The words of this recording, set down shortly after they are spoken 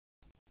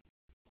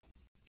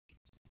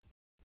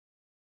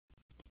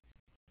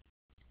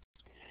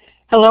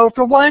Hello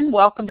everyone,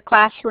 welcome to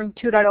Classroom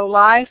 2.0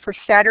 Live for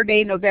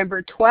Saturday,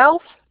 November 12th.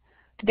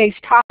 Today's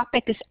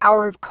topic is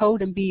Hour of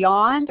Code and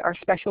Beyond. Our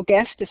special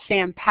guest is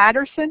Sam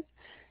Patterson.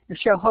 Your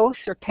show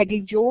hosts are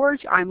Peggy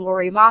George, I'm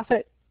Lori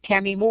Moffett,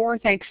 Tammy Moore.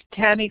 Thanks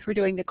Tammy for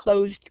doing the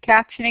closed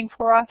captioning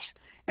for us,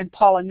 and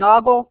Paula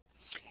Noggle.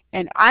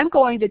 And I'm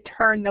going to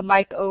turn the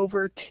mic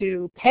over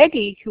to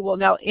Peggy, who will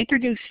now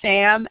introduce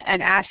Sam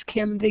and ask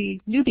him the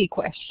newbie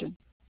question.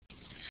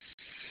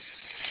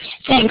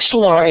 Thanks,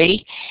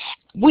 Lori.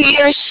 We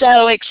are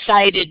so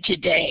excited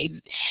today.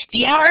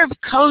 The Hour of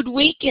Code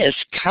Week is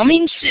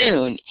coming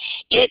soon.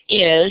 It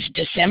is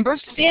December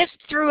 5th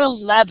through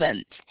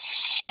 11th.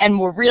 And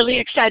we're really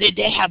excited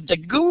to have the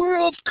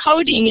guru of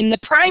coding in the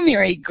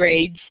primary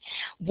grades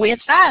with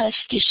us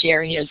to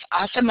share his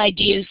awesome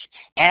ideas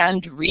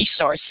and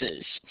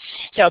resources.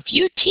 So if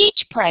you teach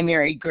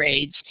primary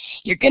grades,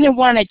 you're going to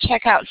want to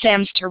check out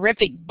Sam's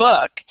terrific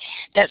book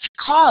that's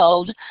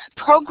called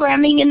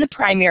Programming in the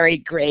Primary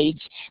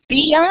Grades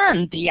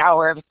Beyond the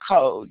Hour of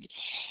Code.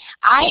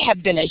 I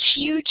have been a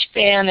huge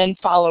fan and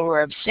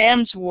follower of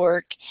Sam's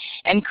work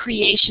and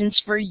creations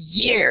for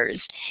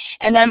years,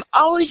 and I'm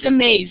always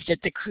amazed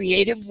at the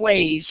creative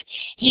ways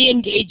he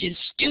engages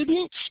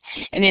students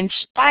and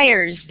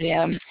inspires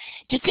them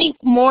to think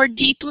more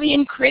deeply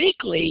and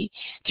critically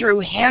through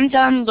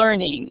hands-on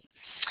learning.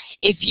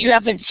 If you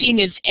haven't seen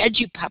his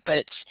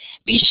EduPuppets,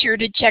 be sure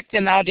to check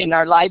them out in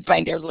our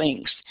LiveBinder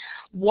links.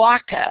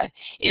 Waka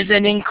is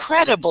an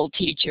incredible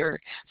teacher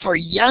for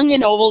young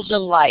and old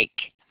alike.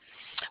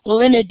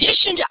 Well, in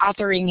addition to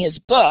authoring his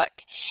book,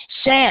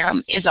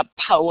 Sam is a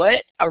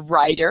poet, a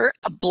writer,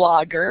 a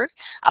blogger,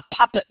 a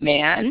puppet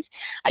man,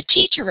 a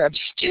teacher of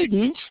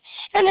students,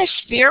 and a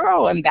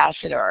Sphero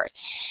ambassador.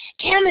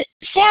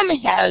 Sam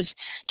has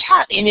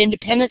taught in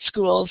independent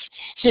schools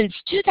since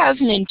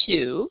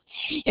 2002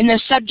 in the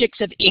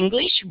subjects of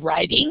English,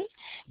 writing,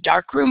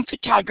 darkroom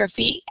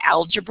photography,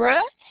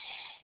 algebra,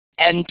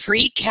 and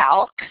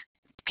pre-calc,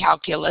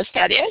 calculus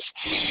that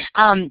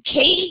is,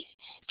 K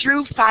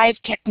through 5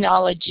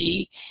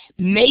 technology,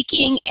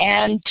 making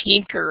and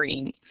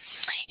tinkering.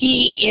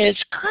 He is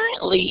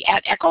currently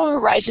at Echo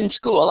Horizon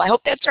School, I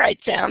hope that's right,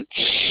 Sam,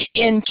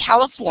 in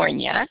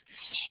California,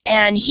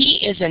 and he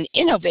is an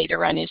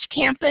innovator on his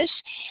campus,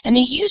 and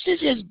he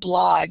uses his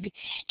blog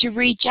to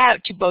reach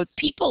out to both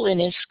people in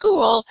his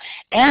school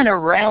and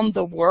around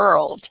the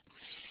world.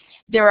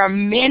 There are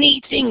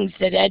many things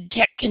that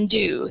EdTech can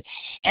do,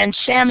 and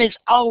Sam is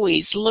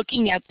always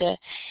looking at the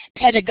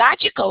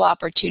pedagogical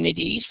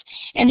opportunities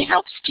and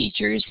helps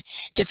teachers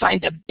to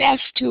find the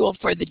best tool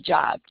for the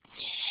job.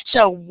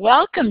 So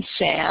welcome,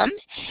 Sam,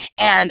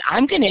 and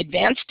I'm going to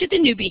advance to the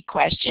newbie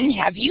question,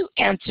 have you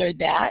answer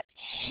that,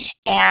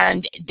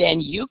 and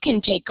then you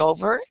can take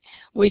over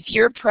with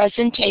your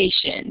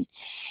presentation.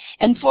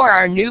 And for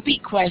our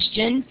newbie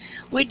question,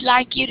 we'd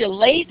like you to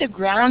lay the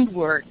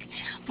groundwork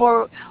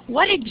for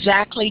what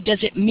exactly does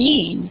it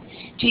mean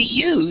to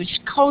use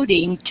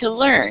coding to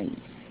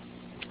learn?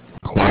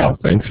 Wow,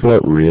 thanks for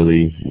that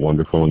really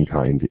wonderful and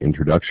kind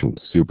introduction.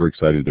 Super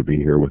excited to be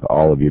here with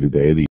all of you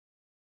today.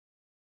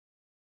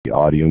 The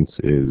audience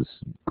is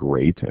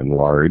great and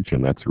large,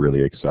 and that's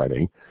really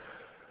exciting.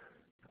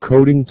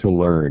 Coding to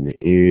learn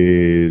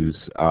is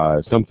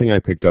something I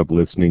picked up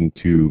listening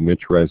to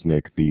Mitch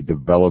Resnick, the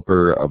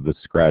developer of the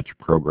Scratch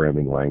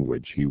programming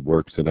language. He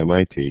works at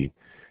MIT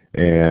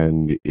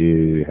and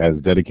has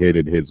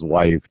dedicated his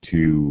life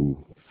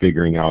to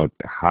figuring out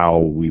how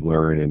we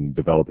learn and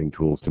developing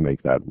tools to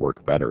make that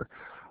work better.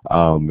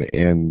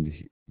 And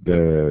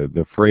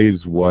the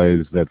phrase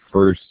was that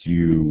first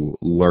you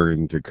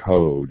learn to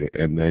code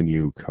and then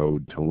you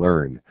code to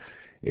learn.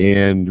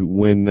 And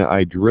when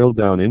I drill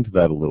down into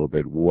that a little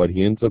bit, what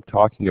he ends up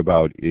talking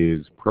about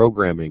is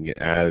programming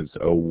as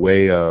a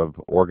way of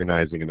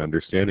organizing and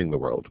understanding the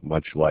world,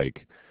 much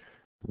like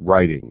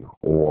writing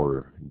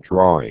or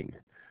drawing.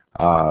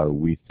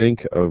 We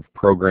think of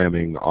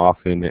programming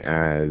often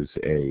as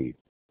a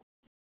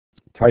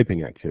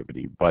typing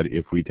activity, but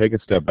if we take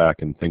a step back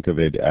and think of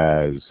it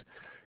as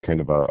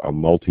kind of a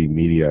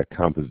multimedia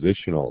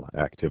compositional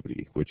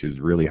activity, which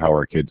is really how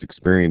our kids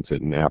experience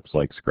it in apps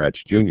like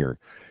Scratch Junior,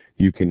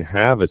 you can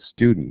have a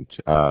student,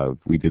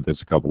 we did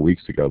this a couple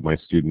weeks ago, my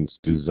students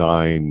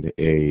designed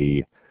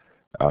a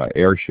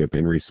airship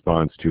in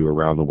response to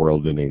Around the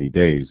World in 80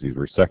 Days. These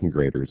were second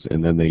graders,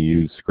 and then they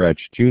used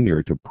Scratch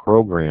Junior to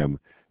program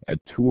a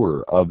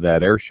tour of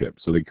that airship.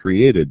 So they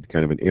created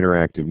kind of an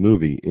interactive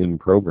movie in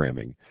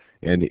programming,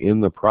 and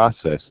in the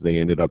process they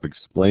ended up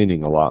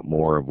explaining a lot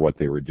more of what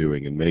they were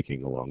doing and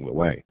making along the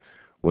way.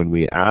 When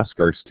we ask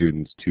our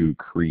students to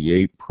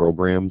create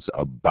programs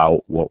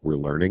about what we're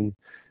learning,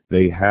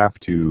 they have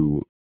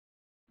to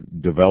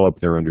develop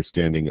their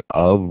understanding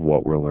of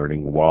what we're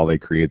learning while they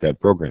create that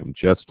program.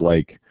 Just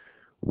like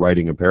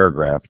writing a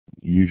paragraph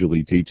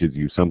usually teaches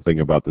you something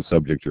about the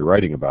subject you're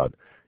writing about,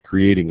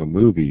 creating a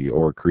movie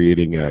or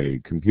creating a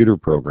computer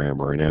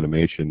program or an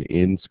animation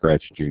in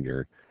Scratch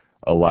Junior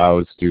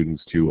allows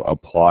students to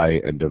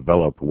apply and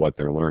develop what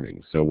they're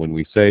learning. So when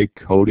we say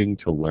coding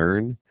to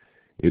learn,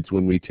 It's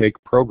when we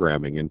take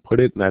programming and put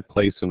it in that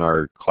place in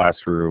our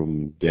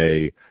classroom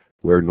day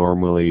where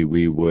normally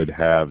we would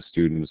have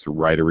students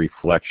write a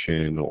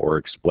reflection or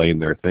explain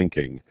their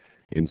thinking.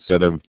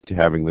 Instead of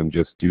having them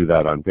just do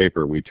that on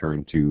paper, we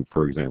turn to,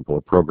 for example,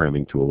 a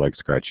programming tool like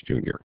Scratch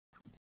Junior.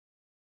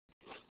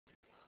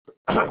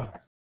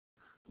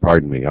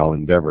 Pardon me, I'll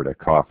endeavor to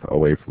cough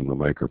away from the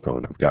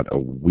microphone. I've got a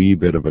wee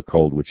bit of a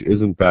cold, which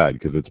isn't bad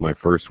because it's my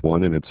first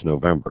one and it's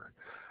November.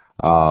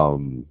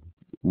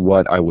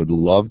 What I would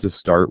love to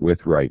start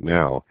with right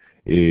now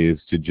is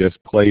to just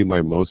play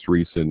my most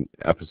recent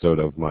episode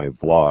of my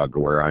vlog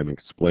where I'm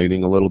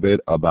explaining a little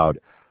bit about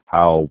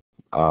how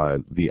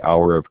the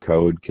Hour of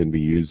Code can be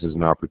used as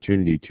an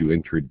opportunity to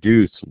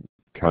introduce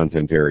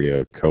content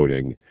area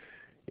coding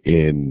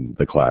in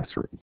the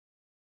classroom.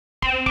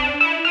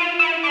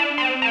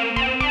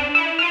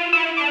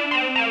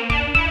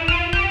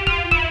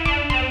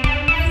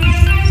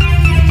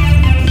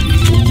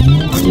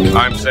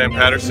 I'm Sam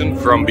Patterson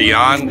from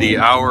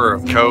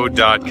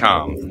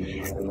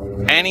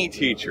BeyondTheHourOfCode.com. Any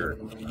teacher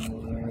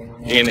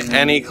in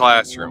any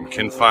classroom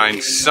can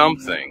find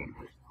something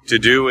to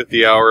do with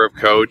the Hour of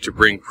Code to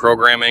bring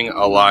programming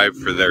alive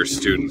for their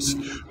students.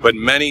 But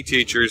many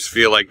teachers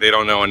feel like they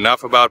don't know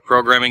enough about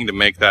programming to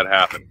make that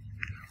happen.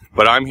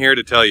 But I'm here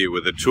to tell you,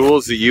 with the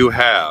tools that you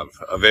have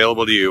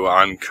available to you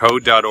on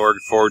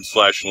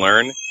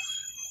code.org/learn,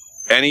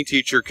 any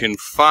teacher can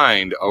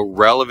find a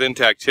relevant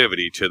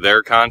activity to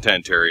their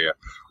content area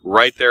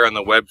right there on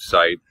the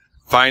website,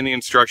 find the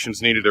instructions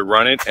needed to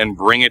run it, and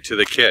bring it to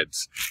the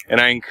kids.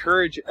 And I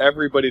encourage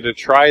everybody to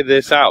try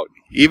this out,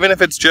 even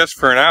if it's just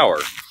for an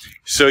hour,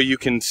 so you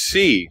can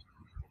see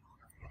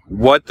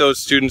what those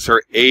students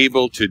are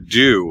able to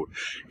do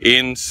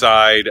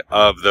inside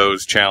of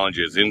those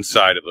challenges,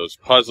 inside of those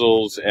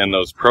puzzles and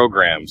those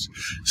programs.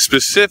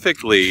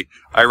 Specifically,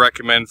 I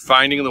recommend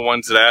finding the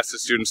ones that ask the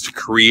students to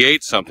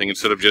create something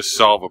instead of just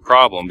solve a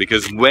problem,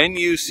 because when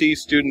you see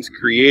students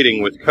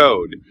creating with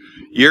code,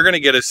 you're going to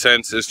get a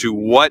sense as to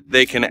what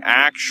they can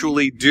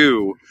actually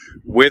do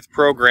with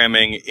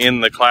programming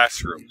in the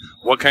classroom.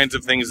 What kinds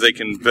of things they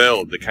can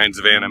build, the kinds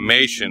of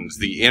animations,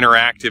 the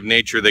interactive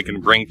nature they can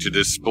bring to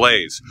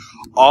displays.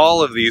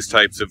 All of these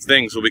types of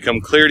things will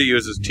become clear to you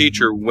as a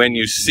teacher when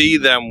you see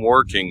them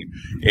working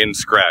in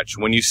Scratch,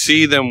 when you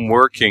see them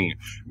working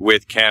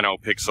with Kano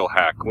Pixel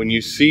Hack, when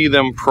you see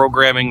them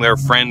programming their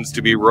friends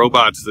to be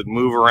robots that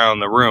move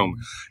around the room.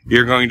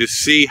 You're going to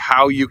see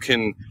how you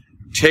can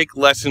take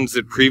lessons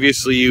that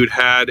previously you'd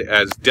had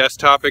as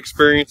desktop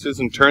experiences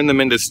and turn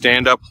them into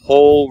stand-up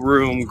whole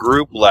room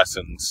group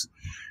lessons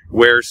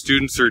where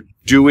students are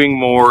doing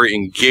more,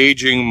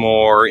 engaging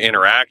more,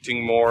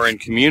 interacting more, and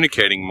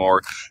communicating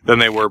more than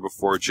they were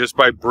before, just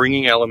by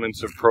bringing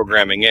elements of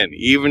programming in,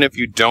 even if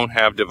you don't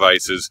have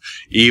devices,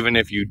 even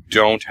if you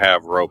don't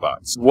have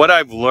robots. What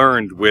I've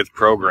learned with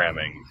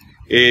programming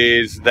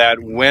is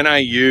that when I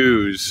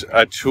use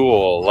a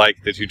tool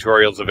like the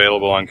tutorials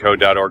available on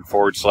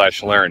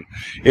code.org/learn,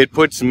 it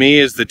puts me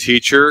as the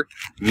teacher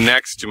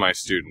next to my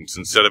students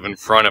instead of in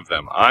front of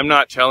them. I'm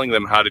not telling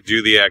them how to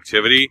do the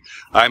activity.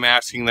 I'm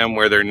asking them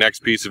where their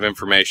next piece of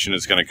information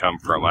is going to come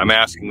from. I'm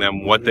asking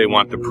them what they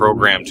want the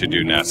program to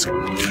do next.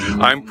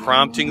 I'm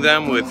prompting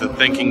them with the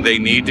thinking they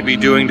need to be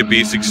doing to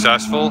be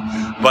successful,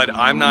 but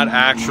I'm not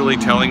actually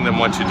telling them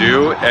what to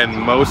do, and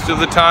most of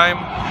the time,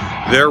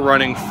 they're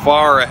running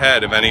far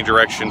ahead of any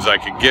directions I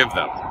could give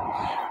them.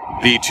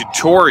 The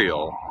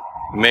tutorial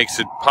makes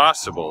it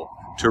possible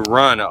to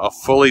run a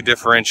fully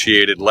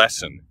differentiated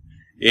lesson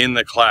in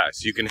the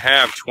class. You can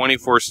have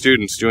 24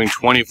 students doing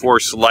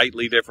 24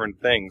 slightly different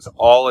things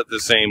all at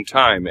the same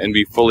time and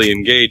be fully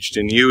engaged,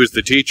 and you as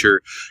the teacher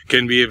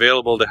can be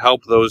available to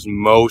help those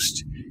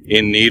most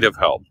in need of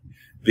help.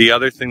 The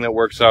other thing that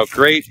works out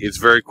great is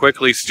very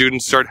quickly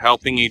students start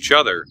helping each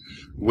other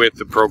with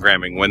the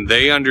programming. When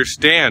they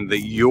understand that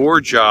your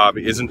job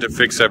isn't to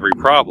fix every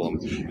problem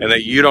and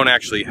that you don't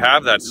actually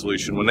have that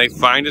solution, when they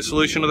find a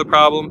solution to the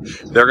problem,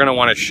 they're going to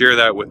want to share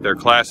that with their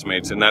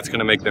classmates, and that's going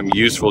to make them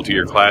useful to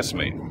their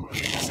classmates.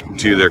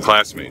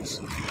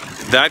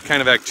 That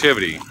kind of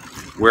activity,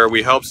 where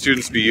we help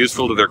students be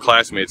useful to their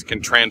classmates,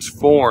 can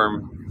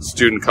transform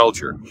student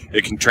culture.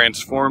 It can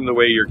transform the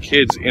way your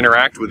kids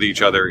interact with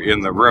each other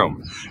in the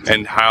room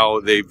and how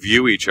they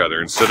view each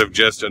other. Instead of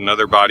just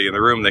another body in the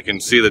room, they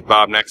can see that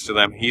Bob next to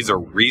them, he's a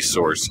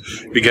resource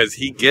because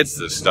he gets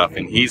this stuff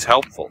and he's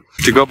helpful.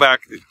 To go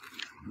back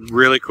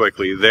really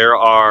quickly, there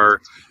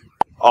are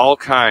all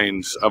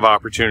kinds of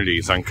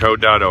opportunities on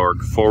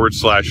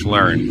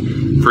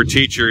code.org/learn for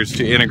teachers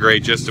to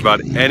integrate just about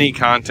any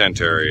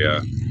content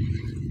area,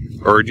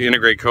 or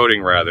integrate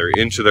coding rather,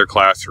 into their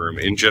classroom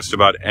in just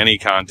about any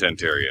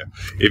content area.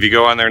 If you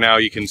go on there now,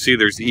 you can see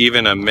there's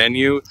even a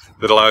menu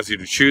that allows you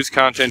to choose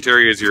content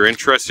areas you're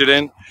interested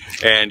in,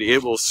 and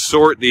it will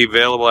sort the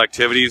available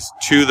activities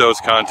to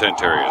those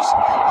content areas.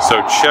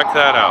 So check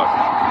that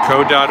out,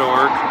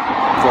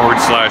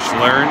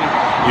 code.org/learn.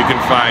 You can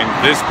find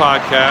this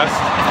podcast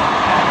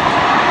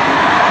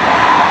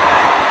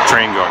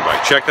train going by.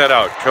 Check that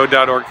out,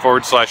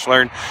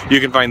 code.org/learn.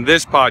 You can find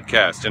this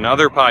podcast and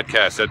other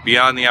podcasts at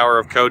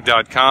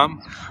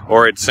beyondthehourofcode.com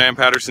or at Sam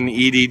Patterson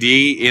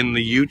EDD in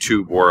the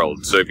YouTube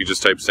world. So if you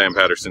just type Sam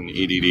Patterson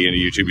EDD into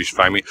YouTube, you should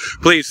find me.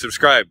 Please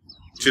subscribe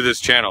to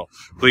this channel.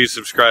 Please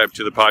subscribe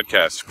to the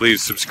podcast.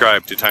 Please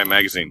subscribe to Time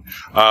Magazine.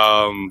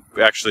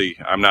 Actually,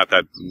 I'm not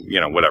that,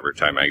 whatever,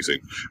 Time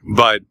Magazine.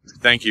 But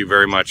thank you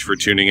very much for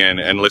tuning in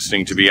and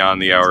listening to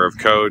Beyond the Hour of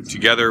Code.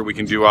 Together, we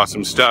can do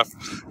awesome stuff.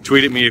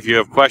 Tweet at me if you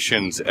have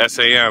questions.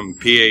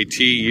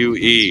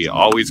 SAMPATUE.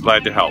 Always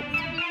glad to help.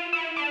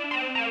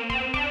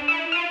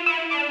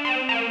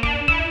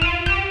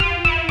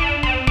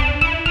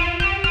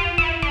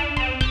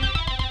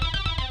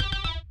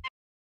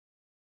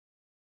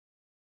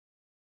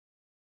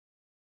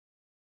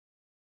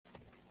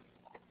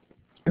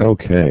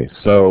 Okay,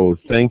 so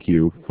thank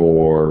you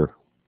for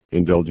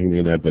indulging me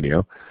in that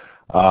video.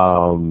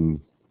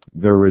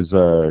 There was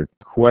a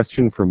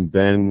question from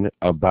Ben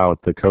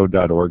about the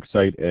code.org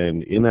site,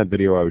 and in that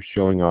video I was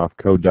showing off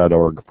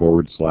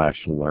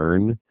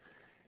code.org/learn,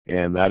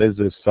 and that is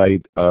a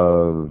site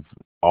of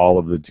all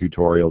of the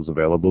tutorials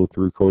available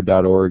through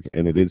code.org,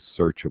 and it is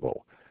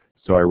searchable.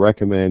 So I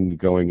recommend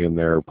going in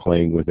there,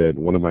 playing with it.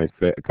 One of my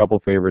a couple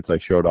favorites I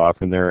showed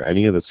off in there.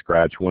 Any of the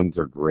Scratch ones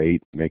are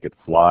great. Make it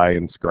fly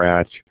in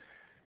Scratch.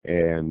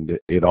 And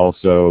it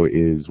also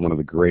is one of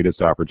the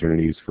greatest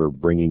opportunities for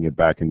bringing it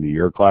back into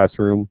your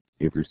classroom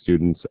if your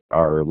students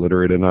are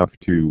literate enough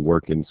to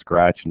work in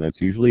Scratch. And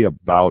that's usually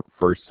about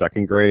first,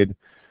 second grade.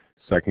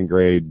 Second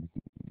grade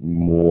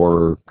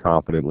more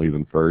confidently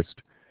than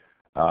first.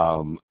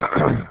 Pardon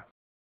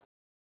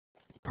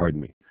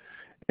me.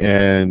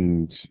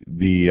 And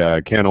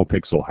the Cano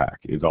Pixel Hack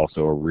is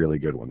also a really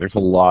good one. There's a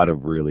lot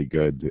of really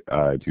good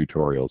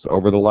tutorials.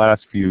 Over the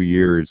last few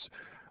years,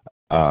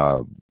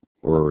 or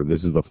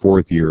this is the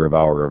 4th year of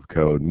Hour of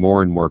Code,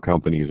 more and more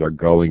companies are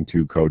going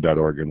to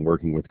code.org and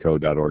working with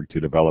code.org to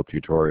develop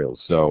tutorials.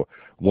 So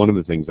one of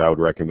the things I would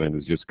recommend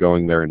is just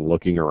going there and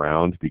looking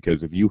around,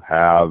 because if you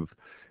have,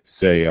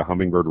 say, a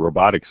Hummingbird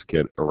Robotics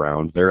kit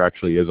around, there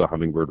actually is a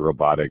Hummingbird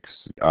Robotics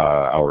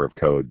Hour of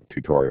Code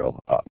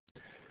tutorial up.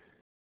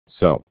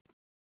 So,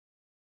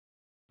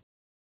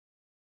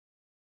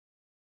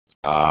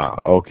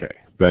 okay,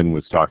 Ben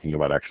was talking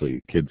about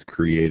actually kids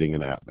creating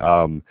an app.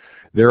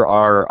 There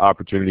are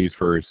opportunities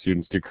for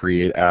students to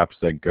create apps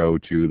that go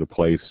to the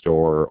Play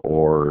Store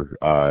or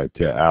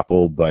to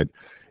Apple, but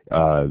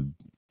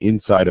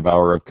inside of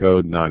Hour of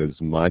Code, not as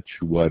much.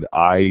 What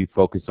I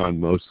focus on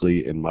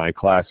mostly in my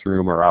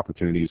classroom are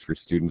opportunities for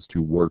students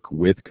to work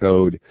with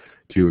code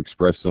to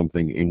express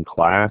something in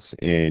class,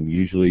 and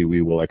usually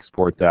we will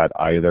export that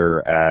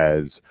either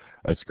as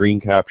a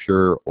screen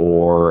capture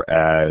or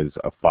as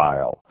a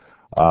file.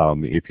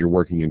 If you're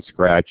working in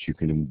Scratch, you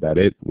can embed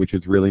it, which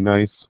is really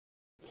nice.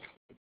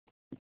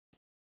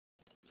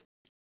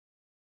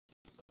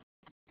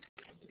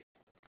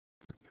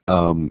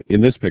 In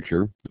this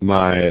picture,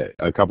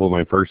 a couple of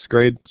my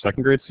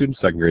second grade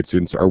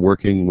students are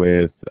working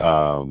with,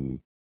 oh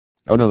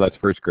no, that's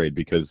first grade,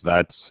 because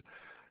that's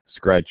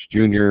Scratch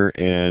Junior,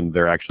 and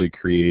they're actually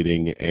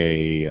creating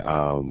a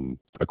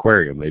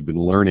aquarium. They've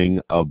been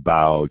learning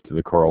about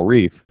the coral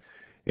reef,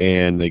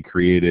 and they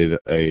created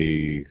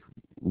a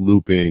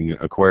looping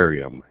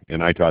aquarium,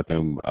 and I taught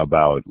them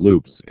about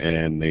loops,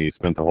 and they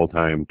spent the whole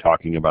time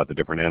talking about the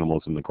different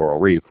animals in the coral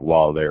reef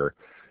while they're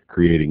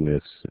creating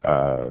this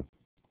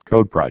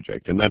code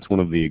project. And that's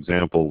one of the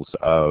examples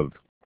of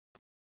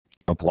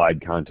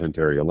applied content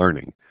area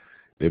learning.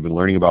 They've been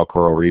learning about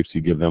coral reefs.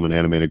 You give them an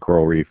animated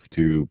coral reef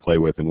to play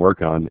with and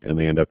work on, and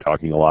they end up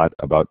talking a lot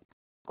about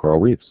coral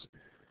reefs.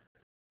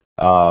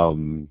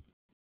 Why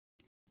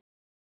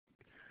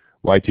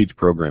teach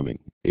programming?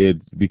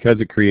 Because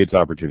it creates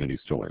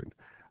opportunities to learn.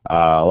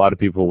 A lot of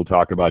people will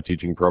talk about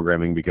teaching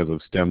programming because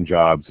of STEM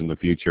jobs in the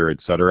future,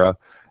 etc.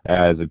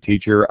 As a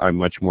teacher, I'm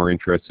much more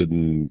interested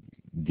in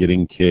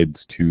getting kids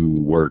to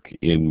work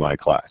in my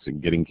class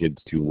and getting kids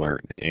to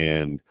learn.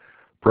 And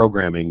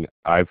programming,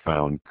 I've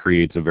found,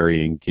 creates a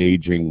very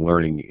engaging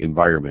learning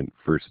environment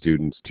for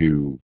students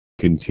to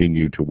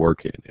continue to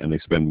work in, and they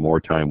spend more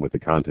time with the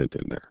content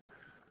in there.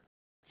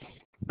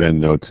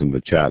 Ben notes in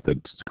the chat that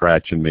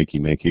Scratch and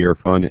Makey are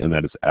fun, and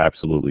that is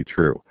absolutely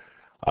true.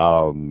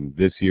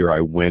 This year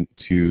I went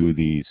to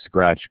the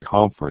Scratch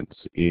conference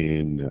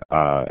in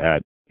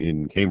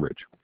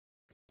Cambridge,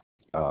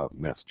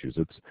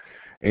 Massachusetts,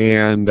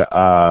 and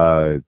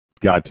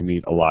got to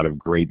meet a lot of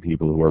great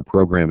people who are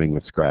programming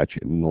with Scratch,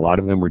 and a lot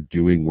of them are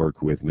doing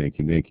work with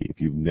Makey. If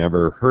you've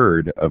never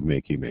heard of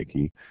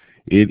Makey,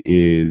 it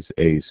is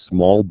a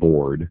small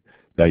board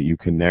that you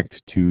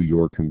connect to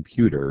your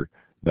computer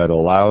that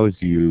allows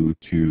you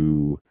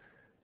to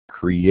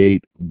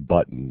create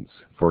buttons.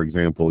 For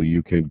example,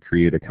 you could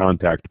create a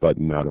contact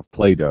button out of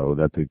Play-Doh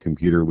that the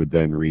computer would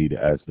then read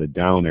as the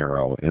down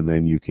arrow, and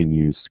then you can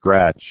use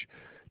Scratch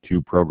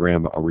to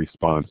program a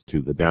response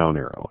to the down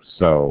arrow.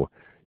 So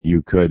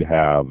you could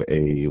have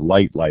a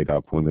light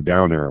up when the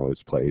down arrow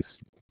is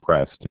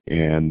pressed,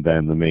 and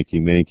then the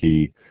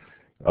Makey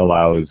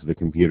allows the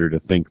computer to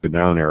think the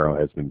down arrow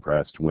has been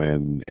pressed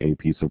when a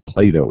piece of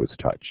Play-Doh is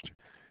touched.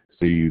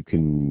 So you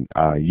can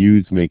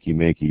use Makey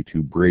Makey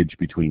to bridge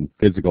between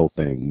physical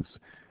things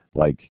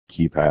like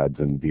keypads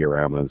and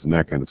dioramas and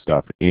that kind of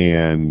stuff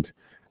and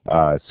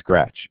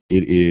Scratch.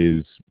 It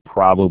is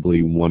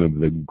probably one of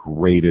the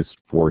greatest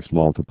force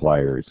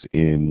multipliers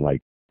in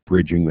like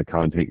bridging the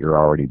content you're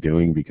already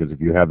doing, because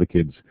if you have the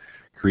kids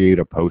create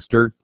a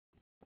poster,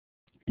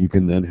 you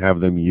can then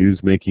have them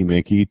use Makey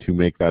Makey to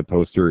make that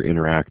poster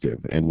interactive.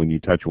 And when you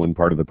touch one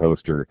part of the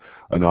poster,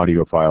 an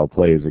audio file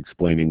plays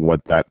explaining what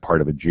that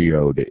part of a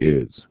geode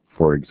is,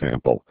 for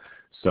example.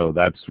 So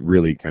that's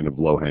really kind of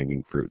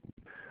low-hanging fruit.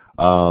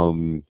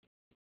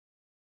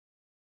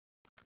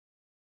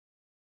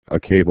 A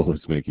cable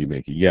is Makey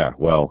Makey. Yeah,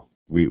 well,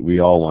 we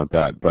all want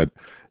that. But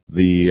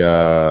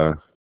the,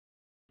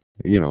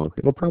 you know,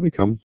 it'll probably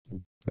come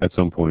at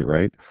some point,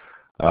 right?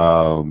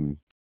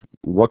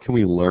 What can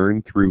we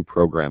learn through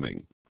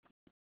programming?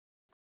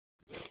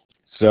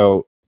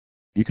 So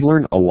you can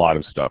learn a lot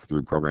of stuff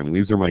through programming.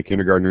 These are my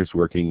kindergartners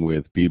working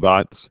with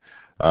bbots,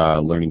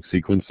 learning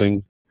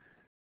sequencing.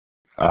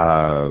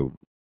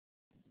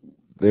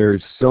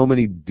 There's so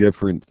many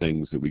different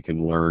things that we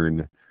can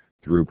learn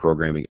through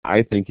programming.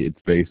 I think it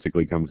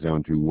basically comes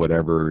down to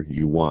whatever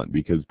you want,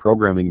 because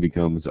programming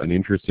becomes an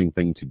interesting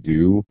thing to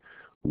do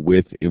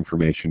with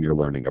information you're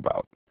learning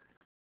about.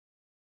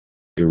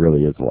 It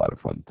really is a lot of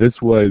fun. This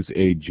was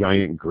a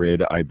giant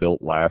grid I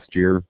built last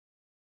year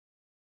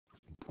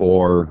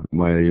for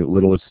my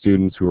littlest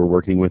students who were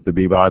working with the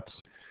bbots,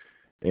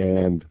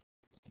 and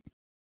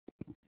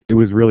it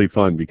was really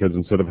fun because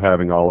instead of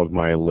having all of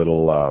my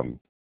little,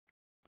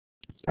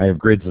 I have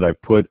grids that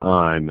I've put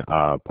on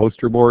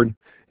poster board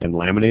and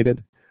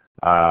laminated.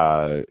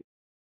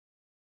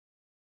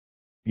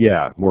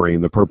 Yeah,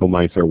 Maureen, the purple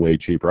mice are way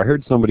cheaper. I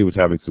heard somebody was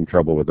having some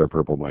trouble with their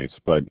purple mice,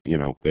 but you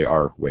know, they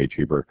are way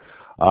cheaper.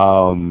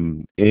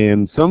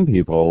 And some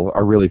people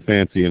are really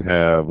fancy and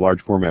have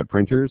large format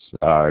printers.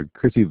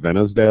 Chrissy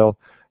Venosdale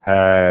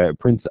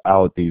prints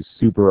out these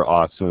super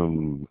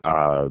awesome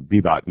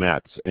bbot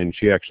mats, and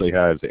she actually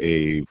has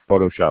a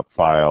Photoshop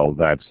file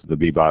that's the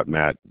bbot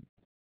mat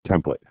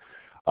template.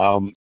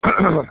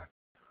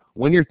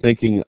 When you're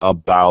thinking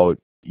about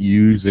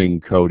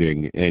using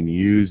coding and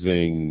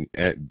using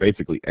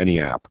basically any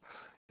app,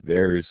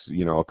 there's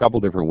a couple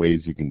different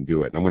ways you can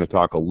do it. And I'm going to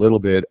talk a little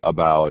bit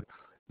about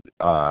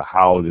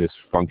how this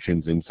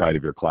functions inside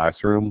of your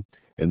classroom.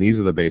 And these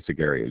are the basic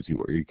areas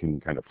where you can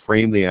kind of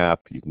frame the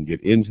app, you can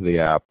get into the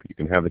app, you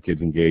can have the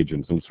kids engage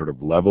in some sort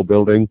of level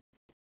building,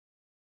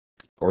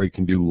 or you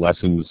can do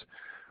lessons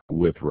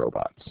with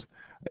robots.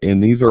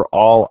 And these are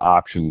all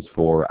options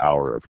for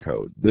Hour of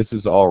Code. This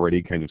is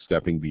already kind of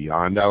stepping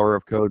beyond Hour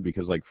of Code,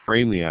 because like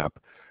Frame the App,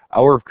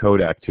 Hour of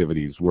Code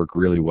activities work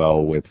really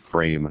well with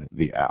Frame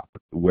the App,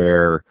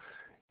 where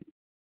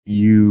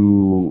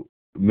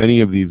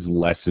many of these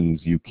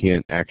lessons you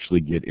can't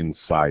actually get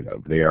inside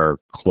of. They are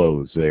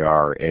closed. They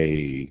are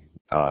a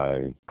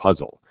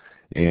puzzle.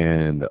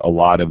 And a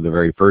lot of the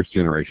very first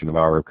generation of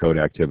Hour of Code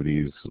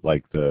activities,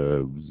 like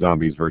the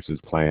zombies versus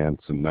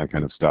plants and that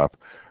kind of stuff,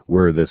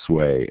 were this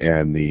way.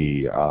 And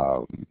the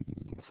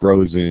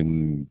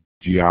frozen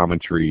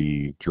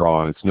geometry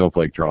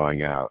snowflake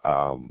drawing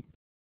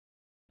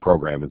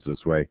program is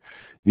this way.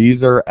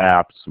 These are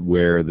apps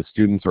where the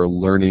students are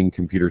learning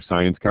computer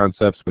science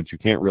concepts, but you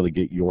can't really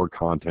get your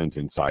content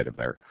inside of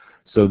there.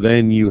 So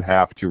then you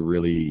have to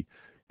really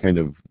kind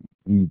of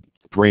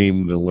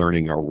frame the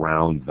learning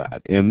around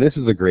that. And this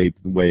is a great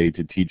way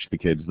to teach the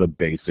kids the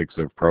basics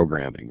of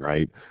programming,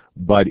 right?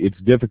 But it's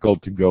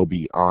difficult to go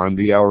beyond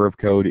the Hour of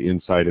Code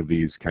inside of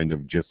these kind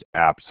of just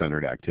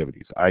app-centered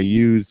activities. I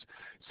use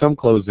some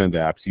closed-end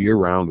apps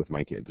year-round with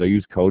my kids. I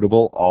use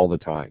Codable all the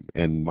time,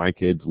 and my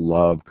kids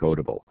love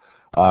Codable.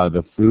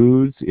 The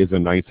Foods is a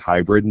nice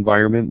hybrid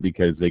environment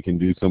because they can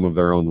do some of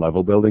their own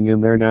level building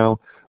in there now,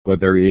 but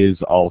there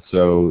is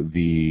also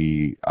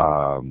the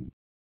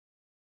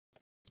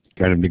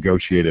kind of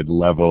negotiated,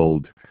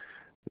 leveled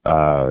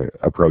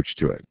approach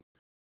to it.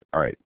 All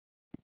right,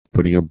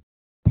 putting a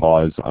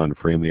pause on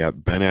Frame the App.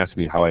 Ben asked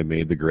me how I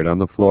made the grid on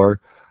the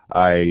floor.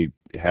 I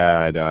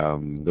had,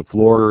 the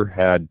floor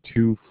had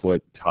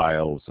 2-foot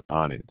tiles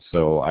on it,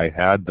 so I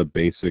had the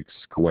basic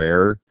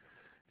square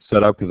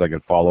set up because I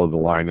could follow the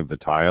line of the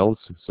tiles,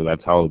 so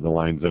that's how the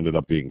lines ended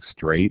up being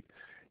straight.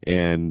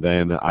 And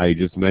then I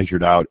just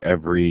measured out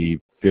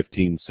every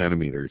 15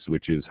 centimeters,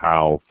 which is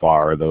how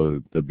far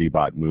the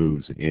bbot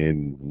moves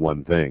in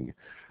one thing.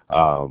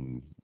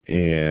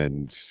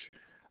 And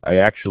I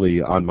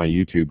actually, on my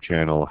YouTube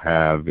channel,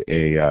 have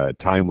a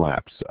time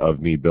lapse of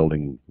me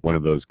building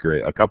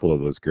a couple of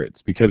those grids,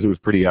 because it was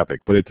pretty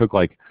epic. But it took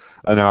like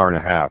an hour and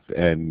a half,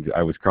 and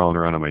I was crawling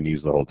around on my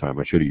knees the whole time.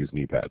 I should have used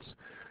knee pads.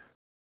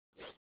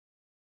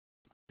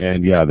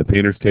 And yeah, the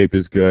painter's tape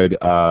is good.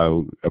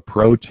 A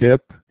pro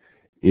tip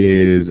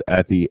is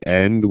at the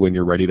end, when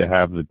you're ready to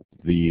have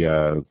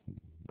the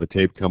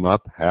tape come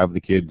up, have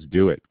the kids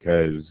do it,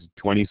 because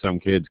 20-some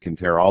kids can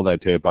tear all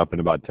that tape up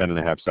in about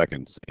 10.5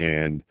 seconds,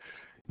 and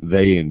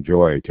they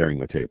enjoy tearing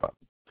the tape up.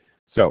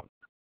 So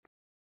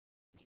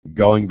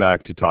going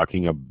back to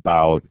talking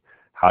about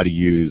how to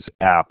use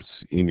apps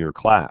in your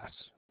class,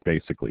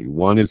 basically.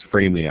 One is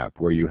Frame the App,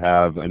 where you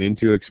have an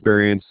into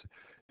experience,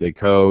 they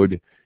code,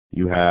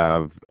 you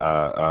have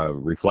a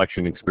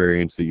reflection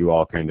experience that you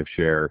all kind of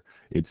share.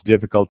 It's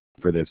difficult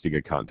for this to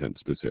get content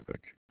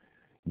specific.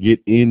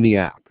 Get in the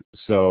app.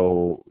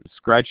 So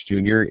Scratch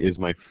Junior is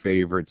my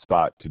favorite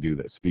spot to do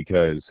this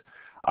because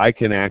I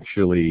can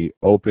actually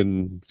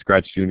open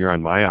Scratch Junior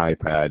on my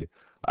iPad.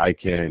 I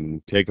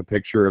can take a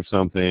picture of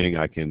something.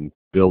 I can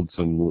build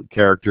some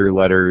character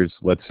letters.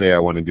 Let's say I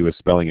want to do a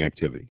spelling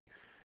activity.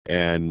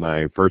 And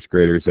my first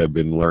graders have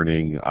been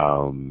learning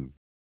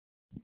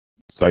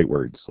sight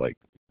words like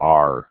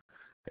R,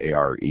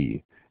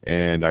 A-R-E.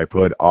 And I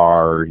put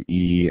R,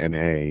 E, and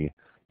A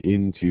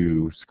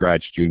into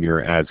Scratch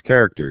Junior as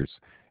characters.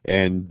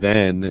 And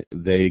then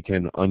they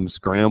can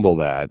unscramble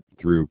that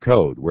through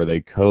code, where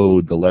they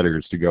code the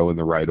letters to go in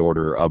the right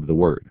order of the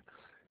word.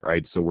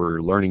 Right? So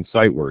we're learning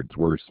sight words,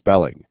 we're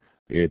spelling.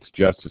 It's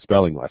just a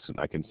spelling lesson.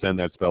 I can send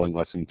that spelling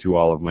lesson to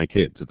all of my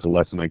kids. It's a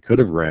lesson I could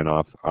have ran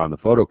off on the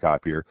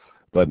photocopier,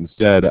 but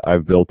instead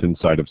I've built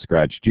inside of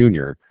Scratch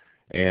Junior,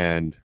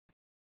 and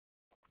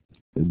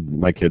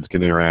my kids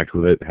can interact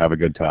with it, have a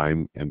good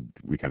time, and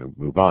we kind of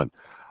move on.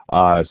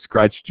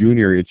 Scratch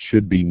Junior, it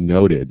should be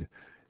noted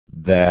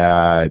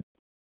that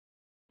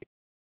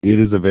it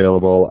is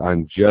available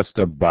on just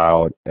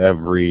about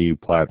every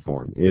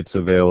platform. It's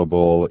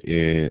available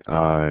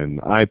on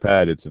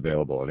iPad, it's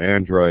available on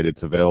Android,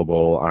 it's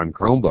available on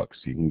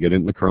Chromebooks. You can get it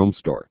in the Chrome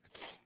store.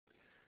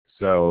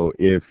 So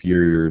if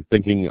you're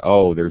thinking,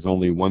 oh, there's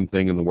only one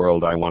thing in the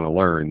world I want to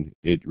learn,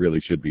 it really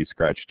should be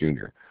Scratch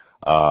Junior,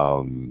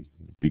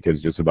 because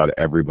just about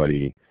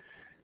everybody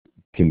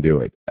can do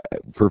it.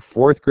 For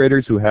fourth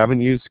graders who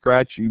haven't used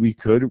Scratch, we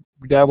could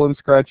dabble in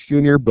Scratch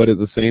Junior, but at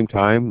the same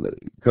time,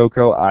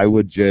 Coco, I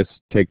would just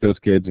take those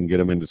kids and get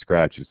them into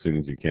Scratch as soon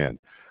as you can.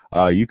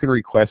 You can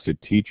request a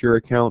teacher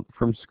account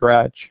from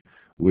Scratch,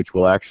 which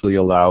will actually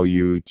allow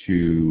you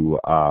to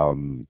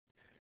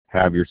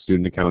have your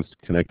student accounts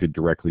connected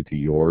directly to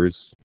yours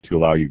to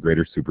allow you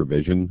greater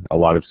supervision. A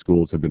lot of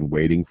schools have been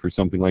waiting for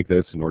something like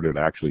this in order to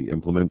actually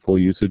implement full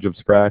usage of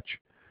Scratch.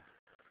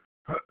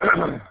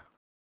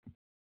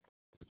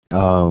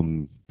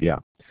 Yeah,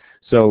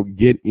 so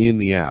get in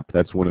the app.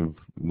 That's one of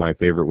my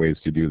favorite ways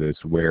to do this,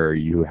 where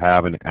you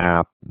have an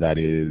app that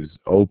is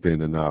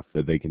open enough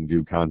that they can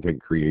do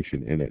content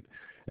creation in it.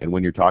 And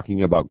when you're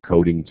talking about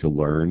coding to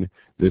learn,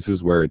 this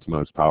is where it's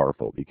most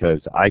powerful,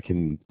 because I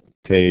can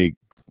take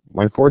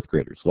my fourth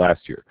graders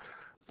last year.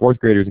 Fourth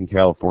graders in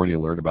California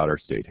learned about our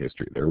state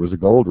history. There was a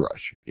gold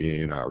rush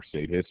in our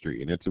state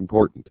history, and it's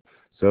important.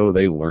 So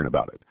they learn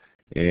about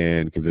it,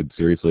 and because it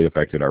seriously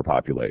affected our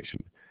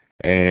population.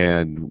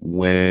 And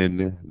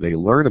when they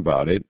learn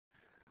about it,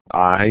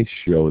 I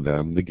show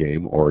them the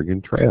game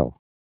Oregon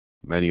Trail.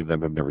 Many of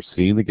them have never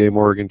seen the game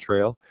Oregon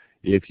Trail.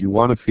 If you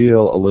want to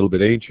feel a little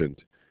bit ancient,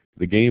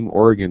 the game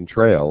Oregon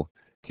Trail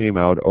came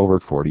out over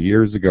 40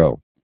 years ago.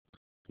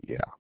 Yeah.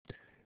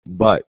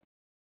 But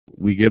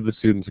we give the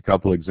students a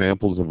couple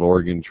examples of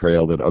Oregon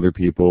Trail that other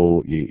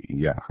people,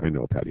 yeah, I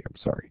know, Patty, I'm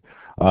sorry,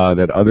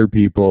 that other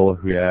people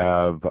who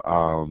have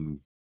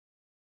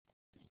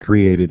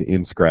created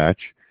in Scratch.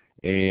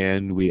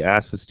 And we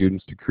ask the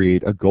students to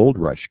create a Gold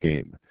Rush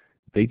game.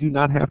 They do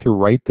not have to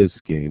write this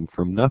game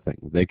from nothing.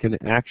 They can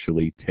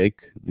actually take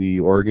the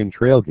Oregon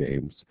Trail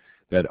games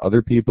that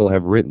other people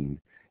have written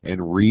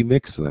and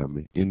remix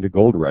them into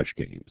Gold Rush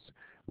games,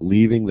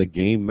 leaving the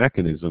game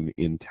mechanism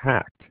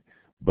intact,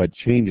 but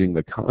changing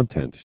the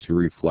content to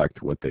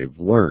reflect what they've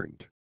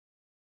learned.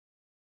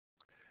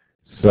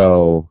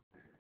 So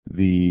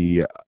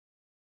the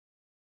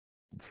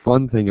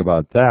fun thing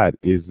about that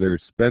is they're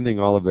spending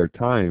all of their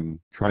time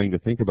trying to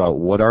think about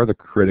what are the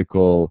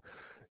critical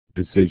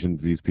decisions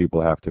these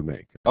people have to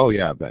make. Oh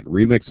yeah, Ben,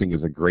 remixing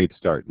is a great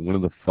start. One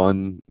of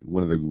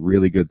the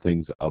really good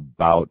things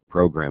about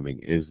programming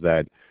is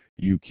that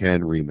you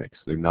can remix.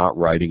 They're not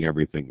writing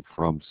everything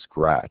from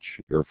scratch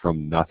or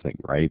from nothing,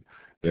 right?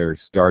 They're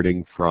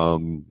starting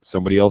from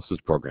somebody else's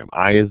program.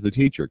 I, as the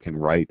teacher, can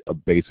write a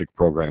basic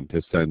program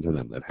to send to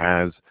them that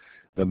has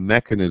the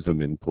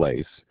mechanism in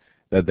place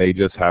that they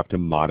just have to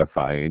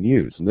modify and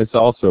use. And this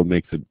also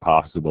makes it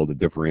possible to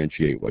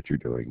differentiate what you're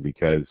doing,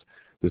 because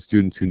the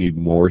students who need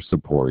more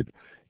support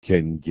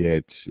can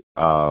get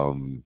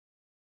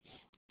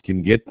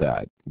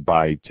that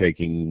by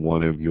taking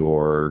one of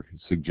your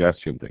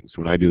suggestion things.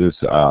 When I do this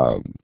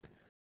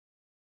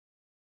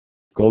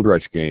Gold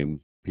Rush game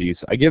piece,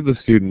 I give the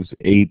students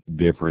 8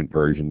 different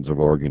versions of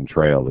Oregon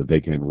Trail that they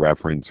can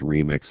reference,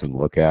 remix, and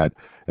look at.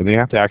 And they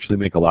have to actually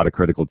make a lot of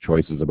critical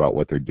choices about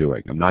what they're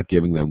doing. I'm not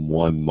giving them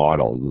one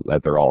model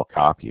that they're all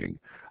copying.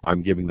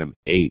 I'm giving them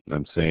 8, and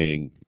I'm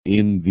saying,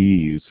 in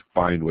these,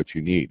 find what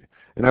you need.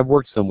 And I've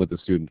worked some with the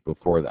students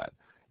before that.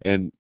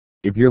 And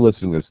if you're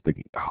listening to this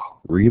thinking, oh,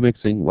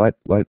 remixing, what?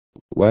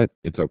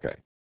 It's okay.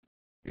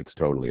 It's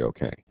totally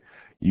okay.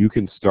 You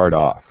can start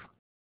off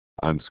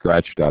on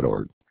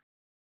scratch.org.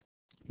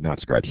 Not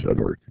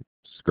scratch.org,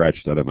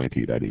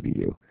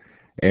 scratch.mit.edu.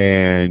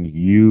 And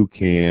you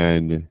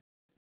can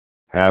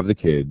have the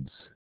kids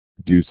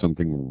do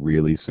something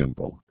really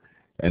simple.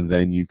 And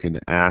then you can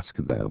ask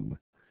them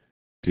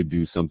to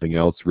do something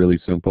else really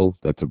simple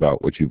that's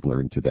about what you've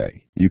learned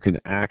today. You can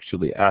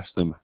actually ask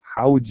them,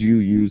 how would you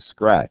use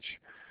Scratch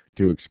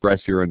to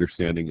express your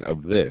understanding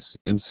of this?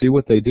 And see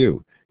what they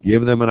do.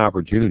 Give them an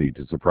opportunity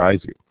to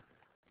surprise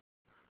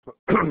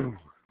you.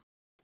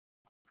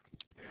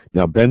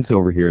 Now, Ben's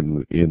over here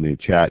in the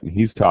chat, and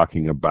he's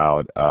talking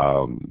about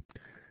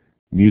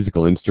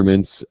musical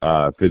instruments,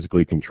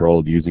 physically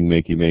controlled using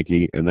Makey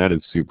Makey, and that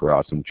is super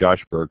awesome.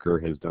 Josh Berker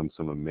has done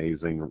some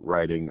amazing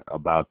writing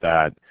about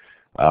that,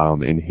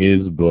 and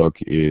his book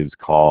is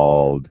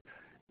called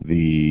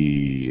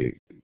The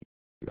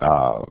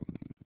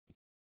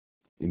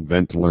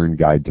Invent to Learn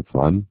Guide to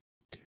Fun,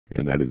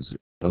 and that is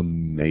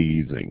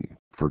amazing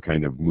for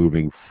kind of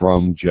moving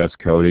from just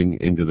coding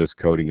into this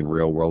coding and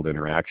real-world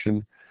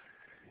interaction.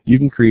 You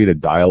can create a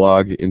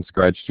dialogue in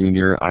Scratch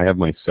Junior. I have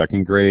my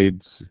second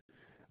graders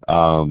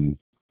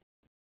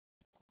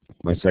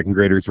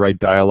write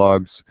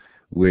dialogues,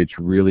 which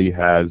really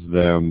has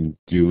them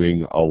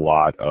doing a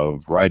lot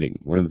of writing.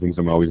 One of the things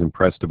I'm always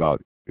impressed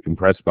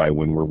by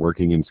when we're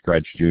working in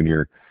Scratch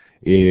Junior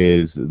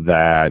is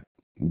that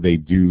they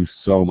do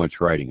so much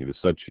writing.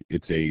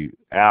 It's a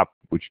app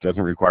which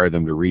doesn't require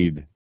them to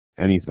read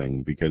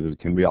anything because it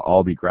can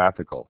all be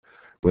graphical.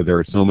 But there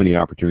are so many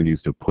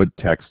opportunities to put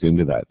text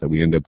into that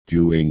we end up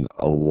doing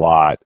a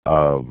lot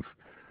of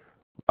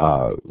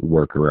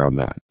work around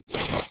that.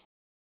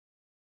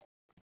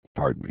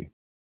 Pardon me.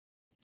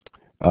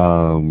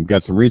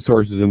 Got some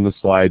resources in the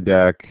slide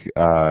deck.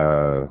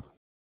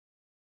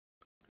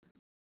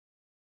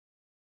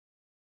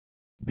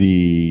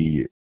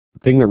 The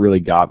thing that really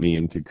got me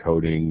into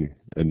coding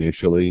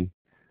initially,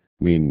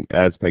 I mean,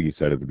 as Peggy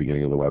said at the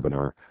beginning of the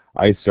webinar,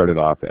 I started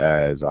off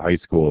as a high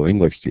school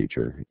English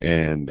teacher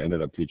and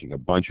ended up teaching a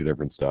bunch of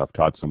different stuff,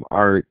 taught some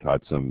art,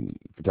 taught some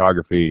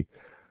photography,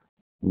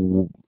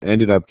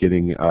 ended up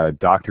getting a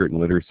doctorate in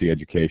literacy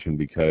education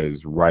because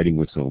writing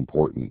was so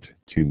important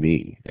to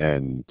me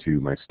and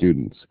to my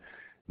students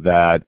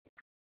that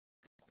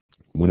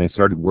when I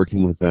started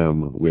working with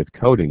them with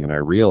coding and I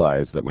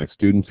realized that my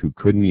students who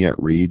couldn't yet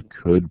read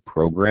could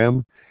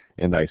program,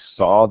 and I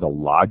saw the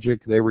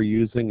logic they were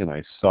using and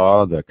I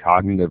saw the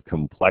cognitive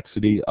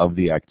complexity of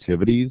the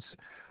activities,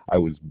 I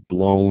was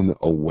blown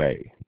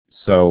away.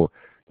 So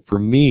for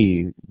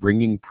me,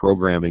 bringing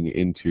programming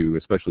into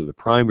especially the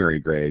primary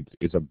grades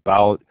is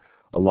about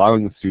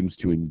allowing the students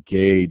to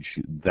engage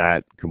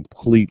that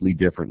completely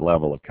different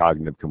level of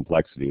cognitive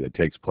complexity that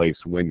takes place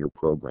when you're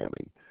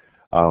programming,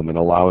 and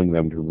allowing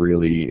them to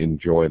really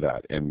enjoy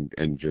that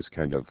and just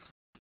kind of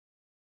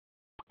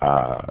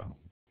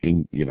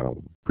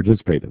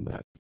participate in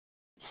that.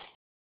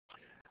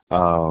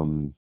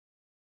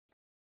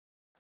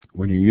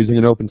 When you're using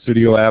an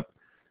OpenStudio app,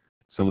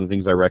 some of the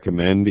things I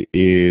recommend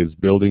is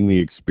building the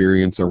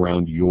experience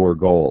around your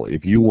goal.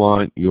 If you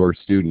want your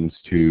students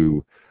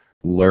to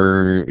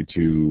learn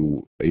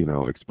to,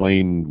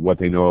 explain what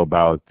they know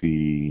about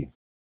the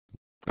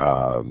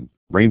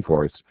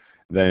rainforest,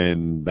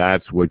 then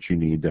that's what you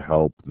need to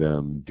help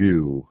them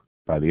do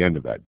by the end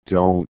of that.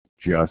 Don't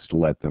just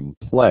let them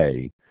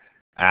play.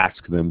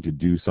 Ask them to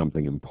do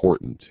something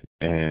important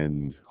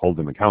and hold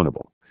them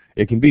accountable.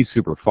 It can be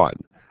super fun,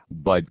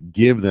 but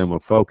give them a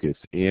focus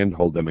and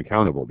hold them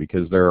accountable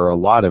because there are a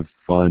lot of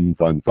fun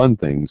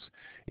things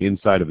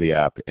inside of the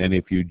app, and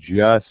if you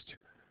just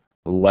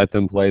let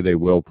them play, they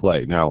will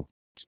play. Now,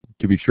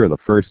 to be sure, the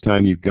first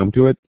time you come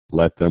to it,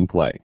 let them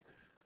play.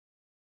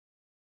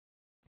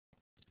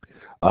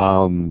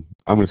 I'm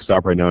going to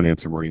stop right now and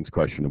answer Maureen's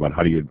question about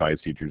how do you advise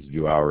teachers to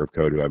do Hour of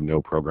Code who have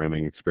no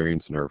programming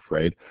experience and are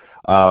afraid.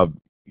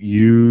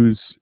 Use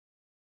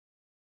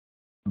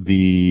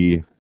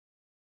the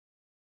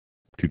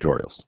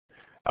tutorials.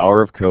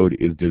 Hour of Code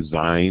is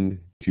designed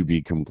to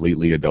be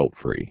completely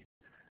adult-free.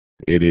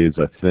 It is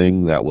a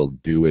thing that will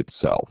do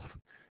itself.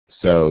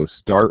 So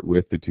start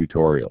with the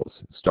tutorials.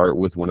 Start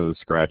with one of the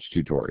Scratch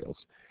tutorials.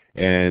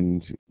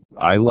 And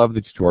I love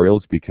the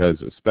tutorials because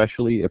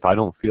especially if I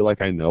don't feel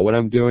like I know what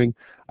I'm doing,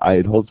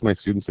 it holds my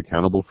students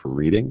accountable for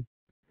reading.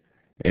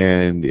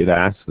 And it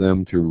asks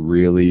them to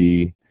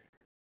really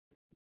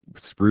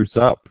spruce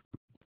up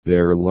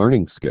their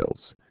learning skills.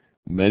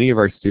 Many of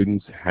our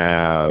students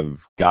have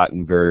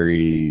gotten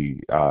very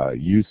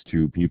used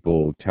to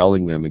people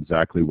telling them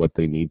exactly what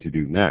they need to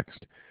do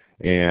next.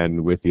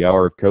 And with the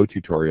Hour of Code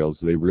tutorials,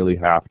 they really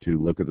have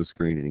to look at the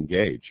screen and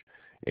engage.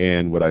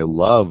 And what I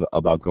love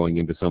about going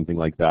into something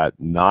like that,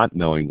 not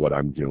knowing what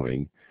I'm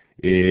doing,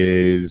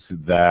 is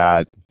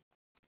that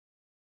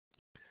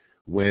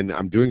when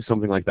I'm doing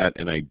something like that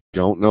and I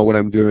don't know what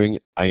I'm doing,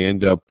 I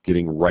end up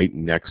getting right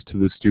next to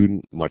the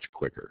student much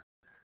quicker.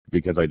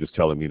 Because I just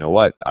tell them, you know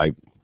what, I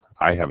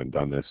haven't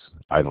done this.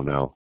 I don't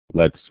know.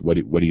 What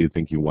do you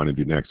think you want to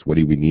do next? What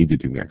do we need to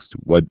do next?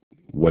 What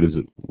is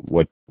it?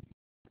 What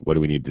do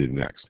we need to do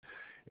next?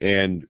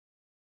 And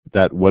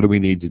that what do we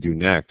need to do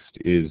next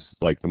is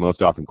like the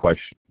most often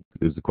question,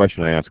 is the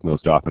question I ask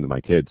most often to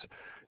my kids.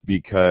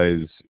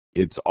 because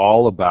it's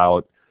all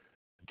about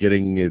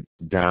getting it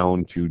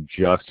down to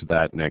just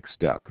that next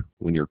step.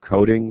 When you're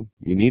coding,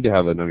 you need to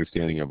have an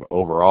understanding of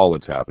overall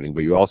what's happening,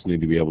 but you also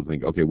need to be able to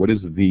think, okay, what is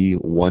the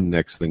one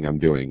next thing I'm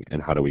doing,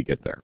 and how do we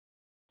get there?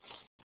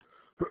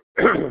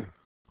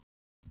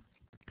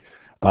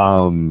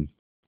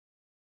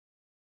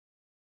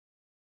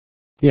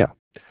 Yeah,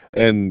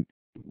 and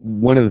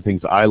one of the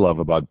things I love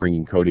about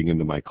bringing coding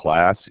into my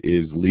class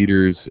is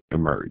leaders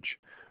emerge.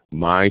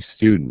 My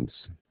students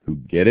who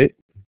get it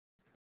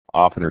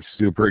often are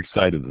super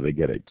excited that they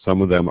get it.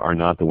 Some of them are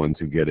not the ones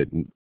who get it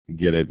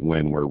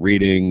when we're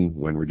reading,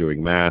 when we're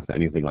doing math,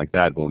 anything like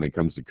that. But when it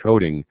comes to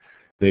coding,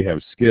 they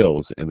have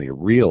skills and they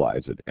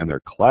realize it, and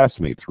their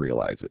classmates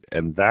realize it.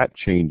 And that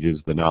changes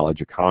the knowledge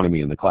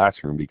economy in the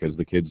classroom because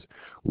the kids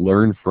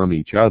learn from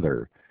each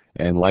other.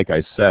 And like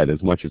I said,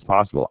 as much as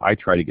possible, I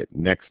try to get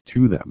next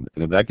to them.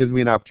 And if that gives me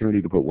an opportunity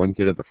to put one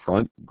kid at the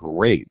front,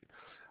 great.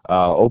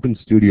 Open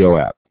Studio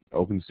app.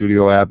 Open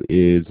Studio app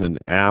is an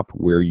app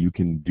where you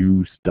can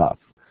do stuff.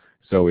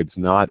 So it's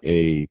not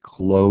a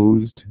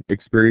closed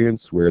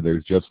experience where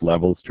there's just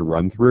levels to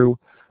run through,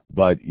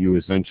 but you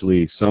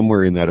essentially,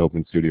 somewhere in that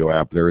Open Studio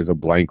app, there is a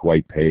blank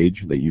white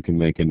page that you can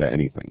make into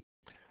anything.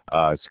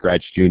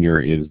 Scratch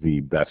Junior is the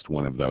best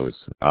one of those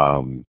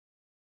that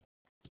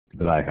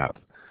I have.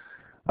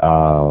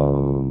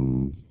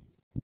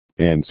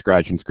 And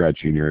Scratch and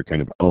Scratch Junior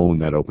kind of own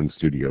that Open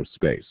Studio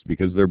space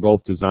because they're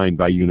both designed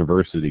by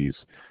universities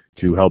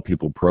to help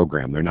people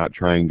program. They're not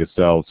trying to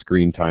sell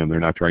screen time.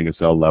 They're not trying to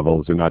sell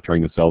levels. They're not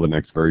trying to sell the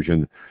next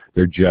version.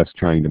 They're just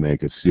trying to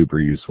make a super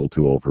useful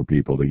tool for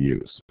people to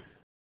use.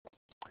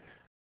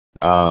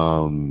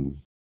 Oftentimes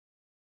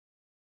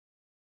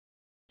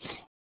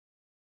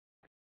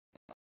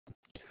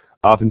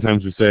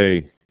we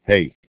say,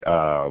 hey,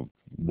 how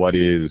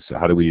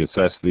do we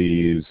assess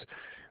these?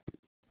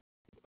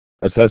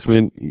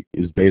 Assessment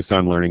is based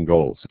on learning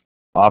goals.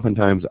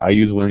 Oftentimes I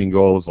use learning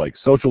goals like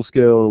social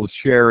skills,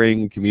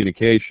 sharing,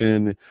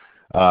 communication.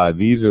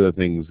 These are the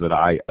things that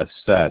I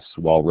assess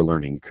while we're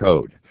learning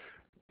code.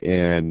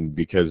 And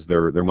because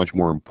they're much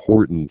more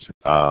important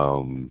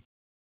than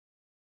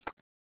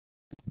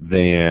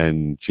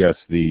just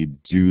the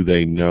do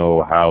they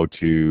know how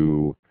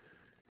to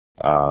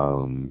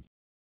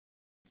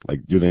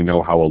do they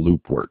know how a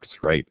loop works,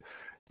 right?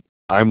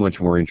 I'm much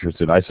more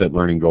interested. I set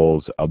learning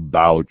goals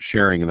about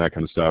sharing and that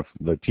kind of stuff.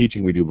 The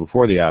teaching we do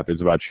before the app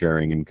is about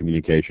sharing and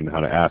communication, how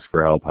to ask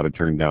for help, how to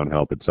turn down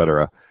help,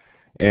 etc.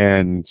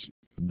 And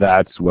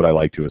that's what I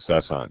like to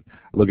assess on.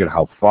 I look at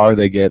how far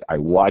they get. I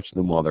watch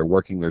them while they're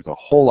working. There's a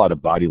whole lot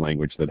of body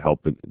language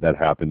that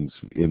happens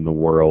in the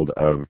world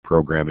of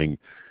programming,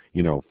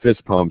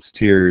 fist pumps,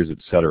 tears,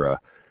 etc.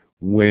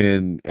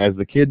 As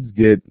the kids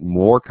get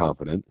more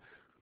confident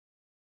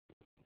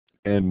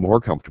and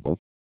more comfortable,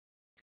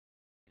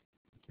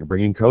 we're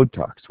bringing code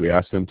talks. We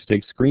ask them to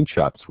take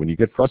screenshots when you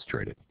get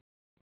frustrated.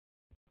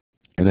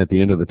 And at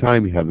the end of the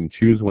time, you have them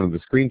choose one of the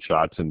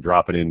screenshots and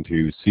drop it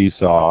into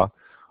Seesaw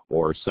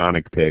or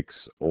Sonic Pix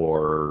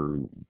or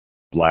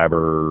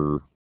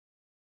Blabber,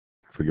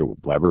 I forget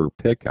what, Blabber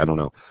Pick? I don't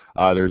know.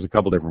 There's a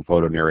couple different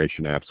photo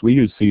narration apps. We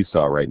use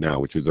Seesaw right now,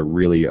 which is a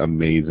really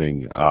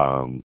amazing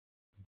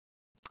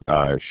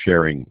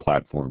sharing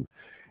platform.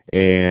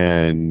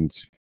 And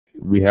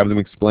we have them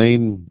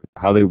explain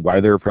why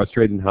they were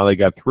frustrated and how they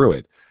got through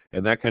it.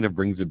 And that kind of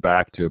brings it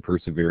back to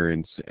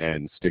perseverance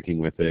and sticking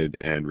with it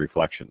and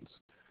reflections.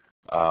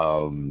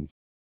 A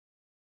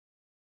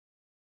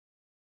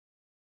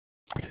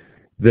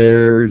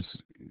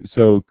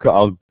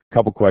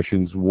couple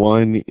questions.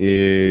 One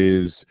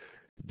is,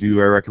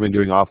 do I recommend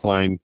doing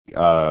offline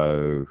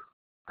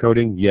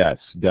coding? Yes,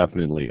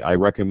 definitely. I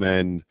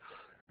recommend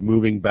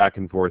moving back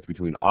and forth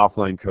between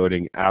offline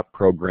coding, app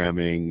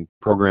programming,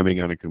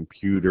 programming on a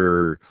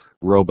computer,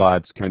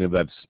 robots, kind of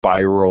that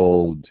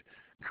spiraled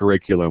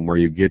curriculum where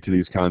you get to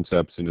these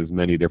concepts in as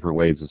many different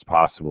ways as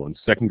possible. In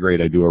second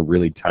grade, I do a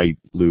really tight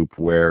loop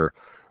where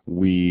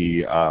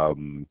we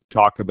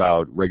talk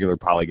about regular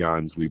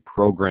polygons. We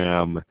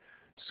program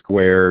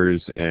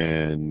squares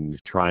and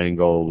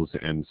triangles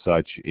and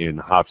such in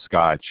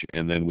hopscotch,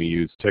 and then we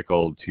use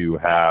Tickle to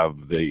have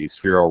the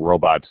spheral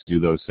robots do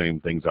those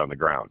same things on the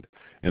ground.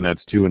 And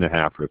that's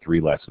 2.5 or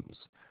 3 lessons.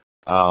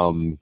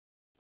 I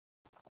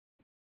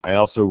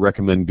also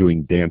recommend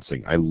doing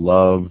dancing. I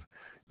love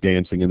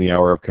dancing in the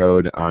Hour of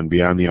Code. On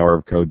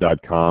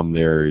beyondthehourofcode.com,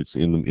 there's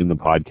in the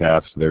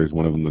podcast, there's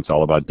one of them that's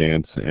all about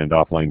dance and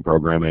offline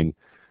programming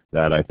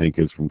that I think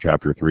is from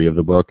chapter 3 of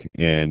the book,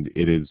 and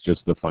it is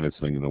just the funnest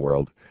thing in the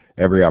world.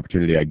 Every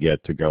opportunity I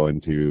get to go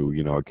into,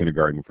 a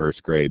kindergarten,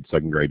 first grade,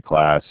 second grade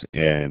class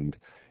and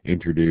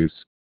introduce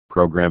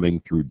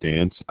programming through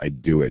dance, I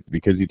do it.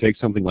 Because you take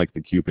something like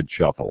the Cupid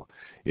Shuffle.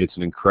 It's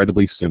an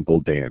incredibly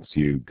simple dance.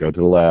 You go to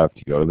the left,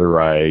 you go to the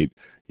right,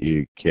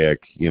 you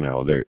kick,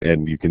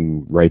 and you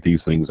can write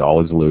these things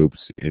all as loops,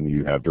 and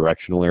you have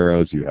directional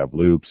arrows, you have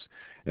loops,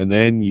 and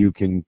then you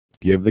can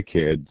give the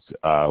kids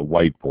a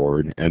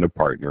whiteboard and a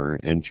partner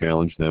and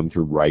challenge them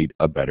to write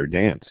a better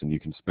dance. And you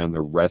can spend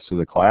the rest of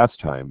the class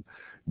time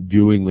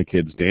doing the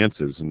kids'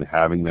 dances and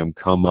having them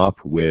come up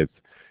with,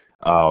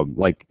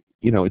 like,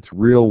 you know, it's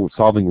real,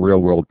 solving real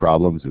world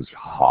problems is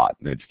hot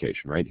in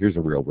education, right? Here's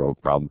a real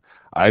world problem.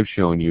 I've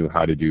shown you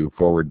how to do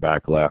forward,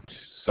 back, left,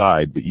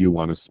 side, but you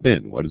want to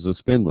spin. What does a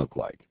spin look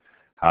like?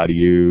 How do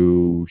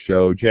you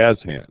show jazz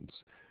hands?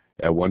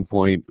 At one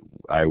point,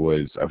 I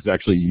was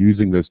actually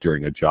using this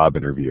during a job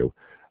interview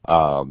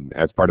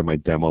as part of my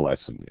demo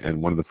lesson,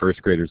 and one of the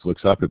first graders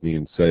looks up at me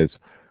and says,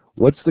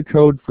 "What's the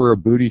code for a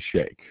booty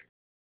shake?"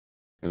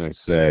 And I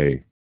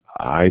say,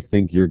 "I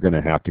think you're going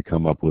to have to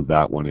come up with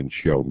that one and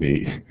show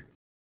me."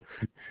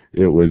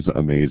 It was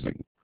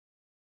amazing.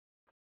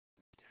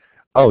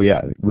 Oh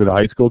yeah, with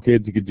high school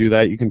kids you could do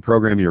that. You can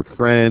program your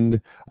friend.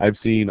 I've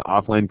seen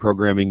offline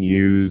programming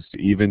used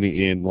even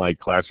in like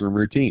classroom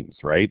routines,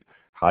 right?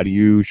 How do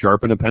you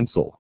sharpen a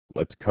pencil?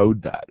 Let's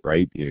code that,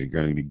 right? You're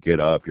going to get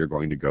up, you're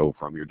going to go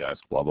from your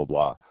desk, blah, blah,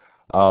 blah.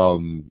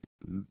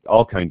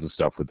 All kinds of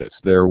stuff with this.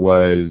 There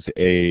was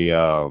a,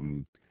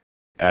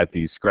 at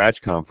the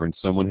Scratch conference,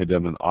 someone had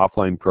done an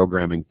offline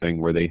programming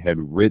thing where they had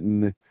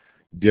written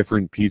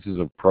different pieces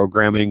of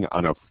programming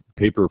on a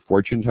paper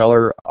fortune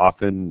teller,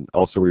 often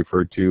also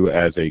referred to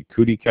as a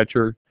cootie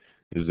catcher.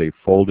 It is a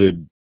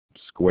folded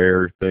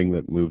square thing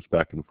that moves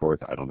back and forth.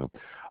 I don't know.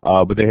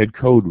 But they had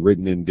code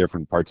written in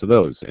different parts of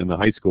those. And the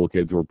high school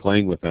kids were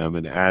playing with them,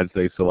 and as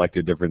they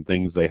selected different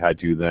things, they had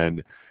to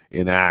then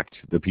enact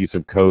the piece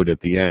of code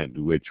at the end,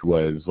 which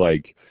was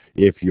like,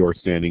 if you're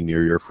standing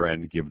near your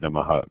friend, give them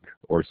a hug,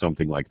 or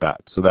something like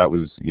that. So that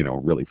was, you know,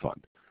 really fun.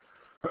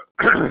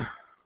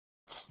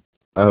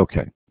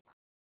 Okay.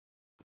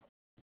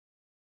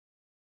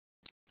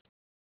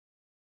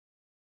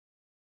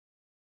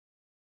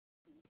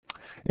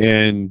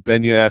 And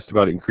Ben, you asked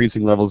about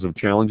increasing levels of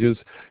challenges.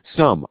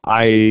 Some.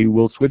 I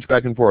will switch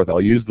back and forth. I'll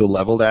use the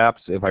leveled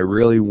apps. If I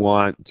really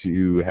want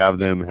to have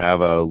them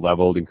have a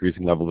leveled,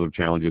 increasing levels of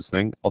challenges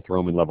thing, I'll throw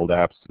them in leveled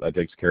apps. That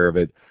takes care of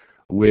it.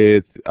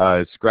 With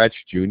Scratch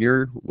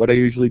Junior, what I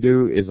usually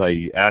do is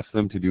I ask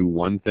them to do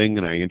one thing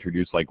and I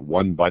introduce like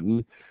one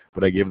button,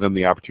 but I give them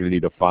the opportunity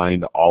to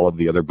find all of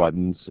the other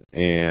buttons.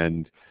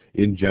 And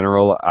in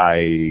general,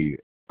 I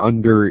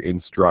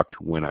under-instruct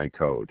when I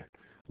code,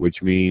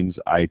 which means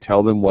I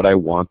tell them what I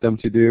want them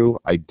to do.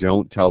 I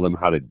don't tell them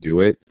how to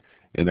do it,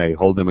 and I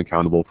hold them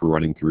accountable for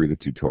running through the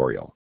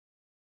tutorial.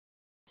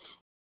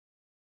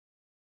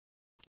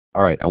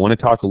 All right, I want to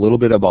talk a little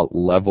bit about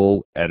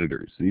level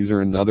editors. These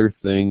are another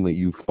thing that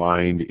you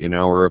find in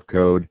Hour of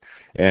Code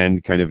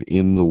and kind of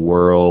in the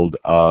world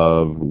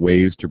of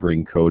ways to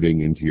bring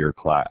coding into your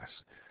class.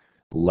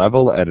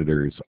 Level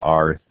editors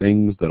are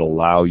things that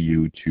allow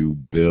you to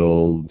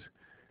build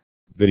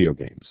video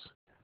games.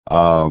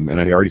 And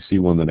I already see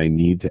one that I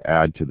need to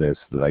add to this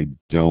that I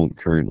don't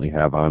currently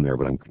have on there,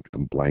 but I'm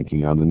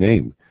blanking on the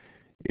name.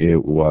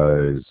 It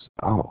was,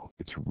 oh,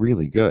 it's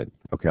really good.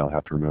 Okay, I'll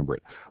have to remember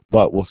it.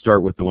 But we'll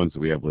start with the ones that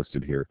we have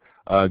listed here.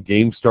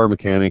 GameStar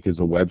Mechanic is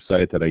a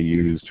website that I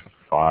used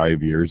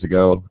 5 years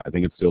ago. I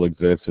think it still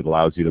exists. It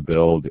allows you to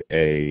build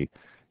a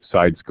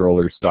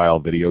side-scroller style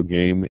video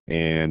game,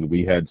 and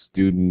we had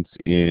students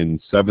in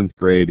 7th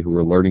grade who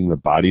were learning the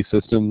body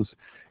systems,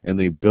 and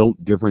they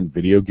built different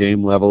video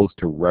game levels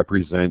to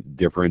represent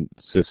different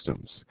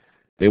systems.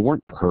 They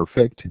weren't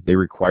perfect. They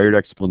required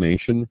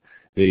explanation.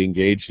 They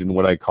engaged in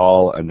what I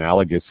call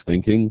analogous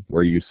thinking,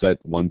 where you set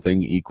one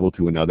thing equal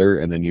to another,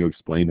 and then you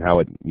explain how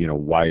it, you know,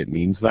 why it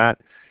means that.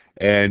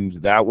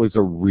 And that was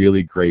a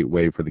really great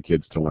way for the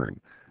kids to learn.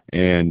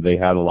 And they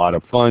had a lot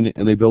of fun,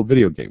 and they built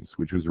video games,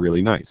 which was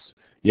really nice.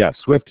 Yeah,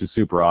 Swift is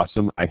super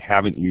awesome. I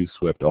haven't used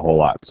Swift a whole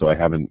lot, so I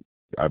haven't.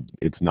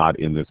 It's not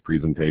in this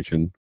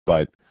presentation,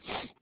 but.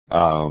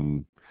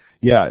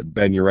 Yeah,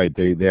 Ben, you're right.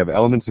 They have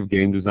elements of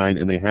game design,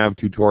 and they have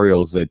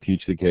tutorials that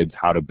teach the kids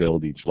how to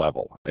build each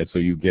level. And so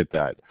you get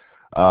that.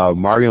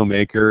 Mario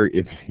Maker,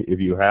 if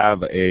you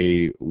have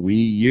a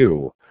Wii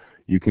U,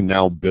 you can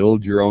now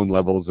build your own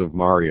levels of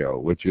Mario,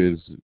 which is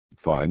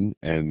fun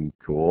and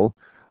cool.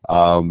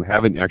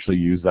 Haven't actually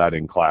used that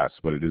in class,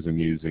 but it is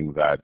amusing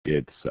that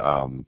it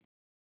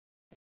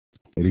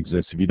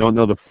exists. If you don't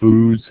know the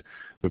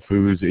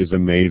Foos is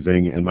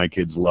amazing, and my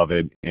kids love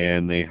it,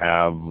 and they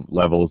have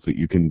levels that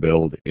you can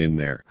build in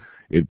there.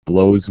 It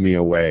blows me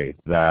away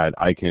that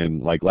I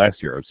can, like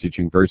last year, I was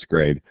teaching 1st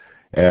grade,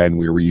 and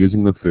we were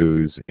using the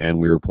Foos, and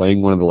we were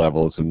playing one of the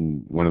levels,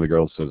 and one of the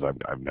girls says,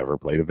 I've never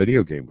played a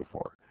video game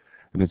before.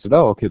 And I said,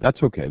 oh, okay,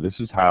 that's okay. This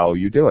is how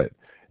you do it.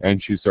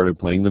 And she started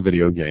playing the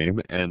video game,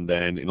 and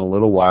then in a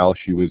little while,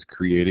 she was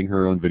creating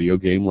her own video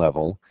game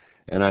level,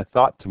 and I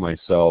thought to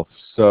myself,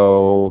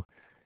 so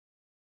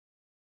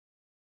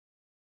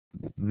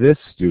this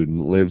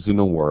student lives in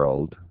a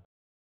world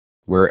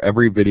where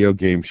every video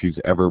game she's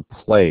ever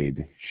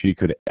played, she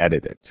could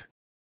edit it.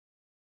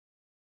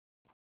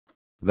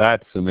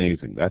 That's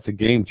amazing. That's a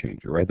game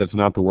changer, right? That's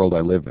not the world I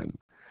live in.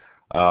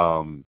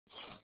 Pardon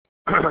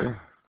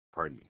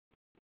me.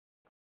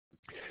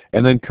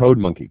 And then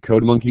CodeMonkey.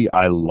 CodeMonkey,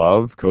 I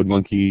love.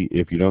 CodeMonkey,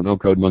 if you don't know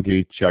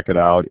CodeMonkey, check it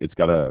out. It's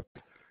got a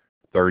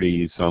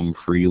 30-some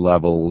free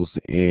levels,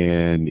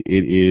 and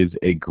it is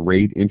a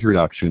great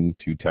introduction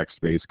to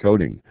text-based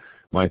coding.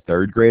 My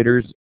third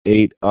graders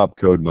ate up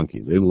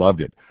CodeMonkey. They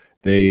loved it.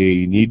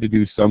 They need to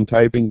do some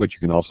typing, but you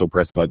can also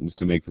press buttons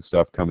to make the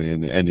stuff come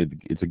in, and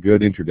it's a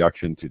good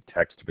introduction to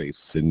text-based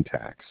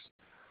syntax.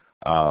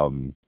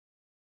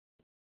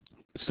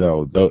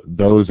 So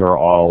those are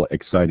all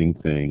exciting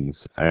things,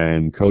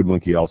 and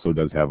CodeMonkey also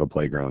does have a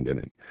playground in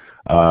it.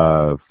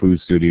 Foo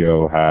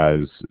Studio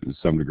has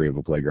some degree of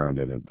a playground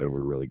in it that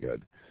were really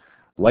good.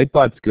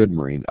 Lightbot's good,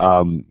 Maureen.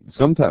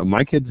 Sometimes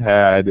my kids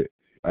had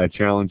a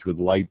challenge with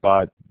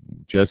Lightbot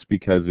just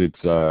because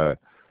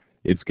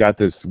it's got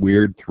this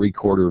weird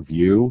 3/4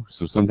 view,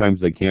 so sometimes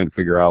they can't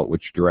figure out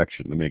which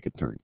direction to make it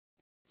turn.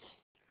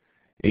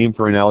 Aim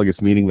for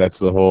analogous meaning, that's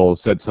the whole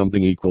set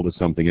something equal to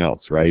something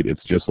else, right?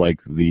 It's just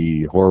like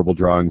the horrible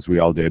drawings we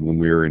all did when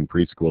we were in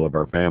preschool of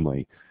our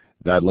family.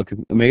 That look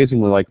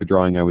amazingly like the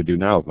drawing I would do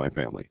now of my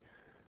family.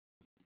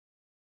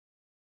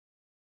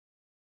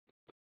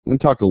 I'm going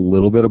to talk a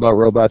little bit about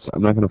robots.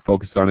 I'm not going to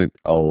focus on it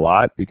a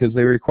lot because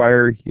they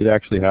require you to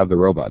actually have the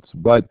robots.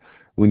 But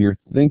when you're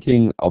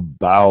thinking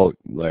about,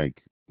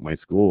 like, my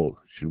school,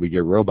 should we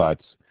get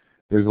robots,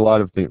 there's a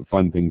lot of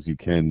fun things you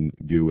can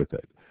do with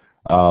it.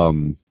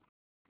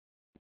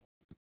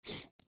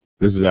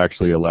 This is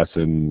actually a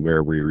lesson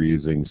where we were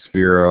using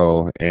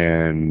Sphero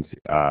and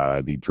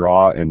the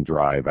Draw and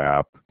Drive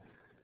app.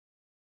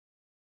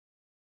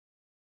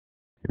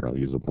 Here, I'll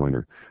use a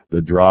pointer. The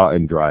Draw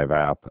and Drive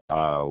app,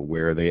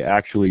 where they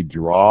actually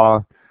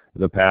draw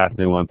the path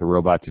they want the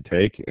robot to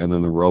take, and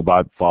then the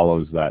robot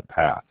follows that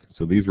path.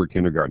 So these were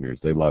kindergartners.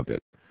 They loved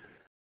it.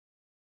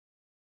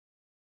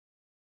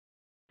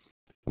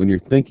 When you're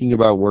thinking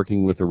about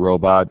working with a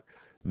robot,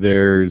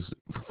 there's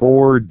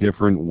 4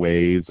 different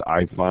ways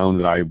I found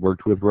that I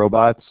worked with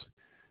robots.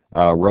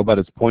 Robot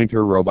as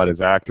pointer, robot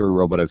as actor,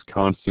 robot as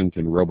constant,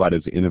 and robot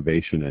as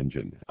innovation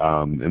engine.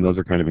 And those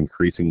are kind of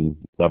increasing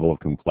level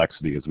of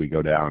complexity as we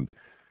go down.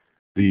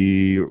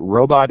 The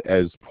robot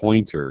as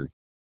pointer,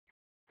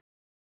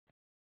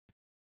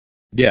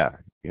 yeah,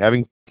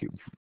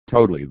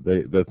 totally.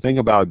 The thing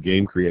about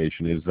game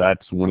creation is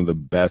that's one of the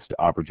best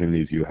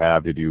opportunities you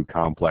have to do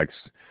complex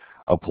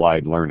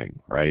applied learning,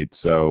 right?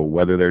 So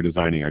whether they're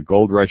designing a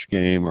Gold Rush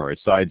game or a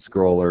side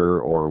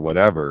scroller or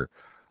whatever,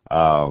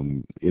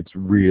 it's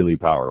really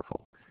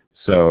powerful.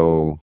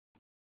 So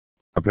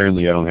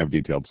apparently I don't have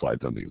detailed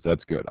slides on these.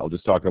 That's good. I'll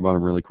just talk about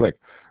them really quick.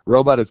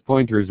 Robot as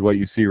pointer is what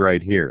you see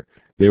right here.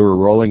 They were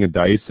rolling a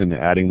dice and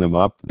adding them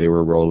up. They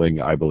were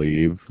rolling, I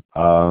believe,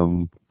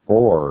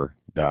 4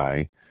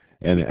 die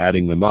and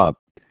adding them up.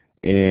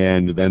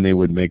 And then they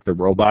would make the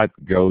robot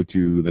go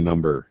to the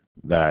number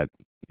that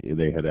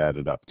they had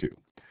added up to.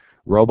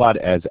 Robot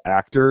as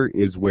actor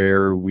is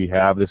where we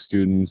have the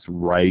students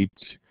write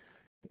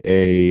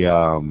a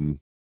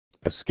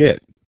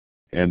skit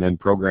and then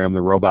program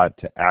the robot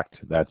to act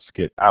that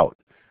skit out.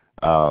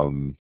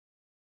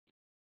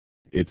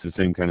 It's the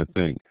same kind of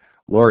thing.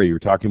 Lori, you were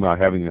talking about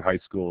having the high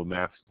school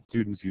math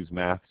students use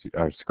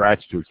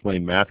Scratch to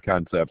explain math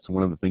concepts.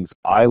 One of the things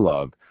I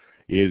love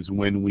is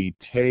when we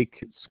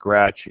take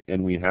Scratch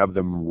and we have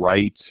them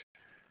write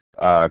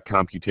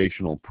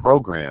computational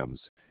programs,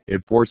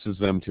 it forces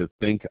them to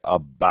think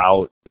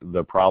about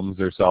the problems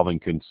they're solving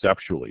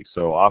conceptually.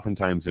 So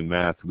oftentimes in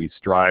math we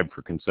strive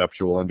for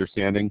conceptual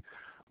understanding,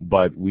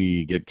 but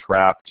we get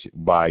trapped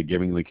by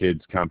giving the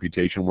kids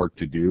computation work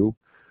to do.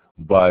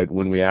 But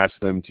when we ask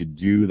them to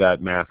do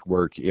that math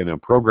work in a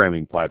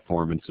programming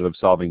platform, instead of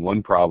solving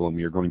one problem,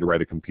 you're going to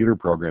write a computer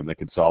program that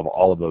could solve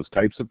all of those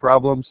types of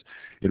problems.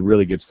 It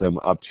really gets them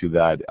up to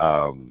that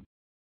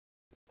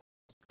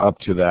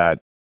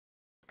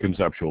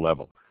conceptual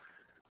level.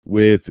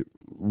 With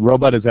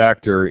robot as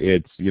actor,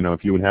 it's,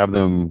 if you would have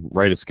them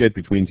write a skit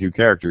between 2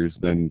 characters,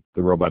 then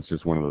the robot's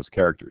just one of those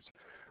characters.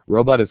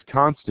 Robot as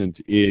constant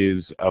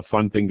is a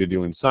fun thing to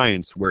do in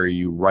science where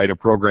you write a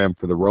program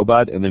for the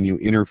robot and then you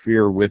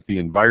interfere with the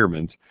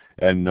environment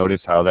and notice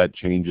how that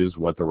changes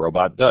what the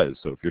robot does.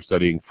 So if you're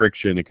studying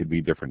friction, it could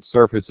be different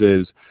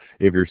surfaces.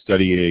 If you're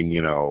studying,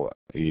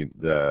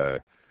 the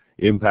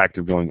impact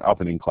of going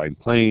up an inclined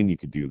plane, you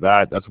could do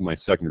that. That's what my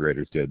second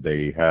graders did.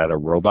 They had a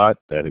robot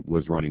that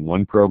was running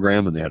one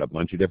program and they had a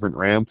bunch of different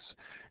ramps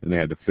and they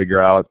had to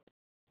figure out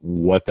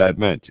what that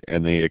meant.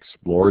 And they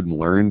explored and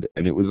learned,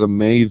 and it was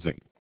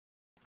amazing.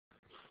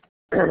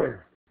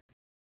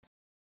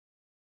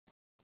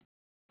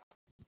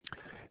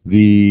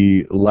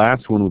 The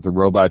last one with the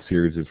robot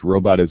series is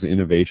Robot as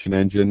Innovation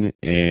Engine,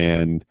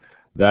 and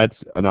that's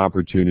an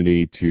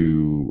opportunity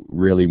to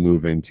really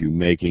move into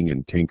making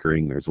and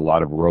tinkering. There's a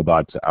lot of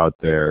robots out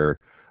there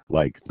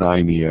like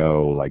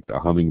Thymeo, like the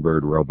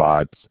hummingbird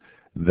robots,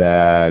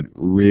 that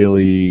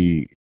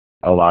really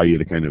allow you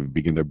to kind of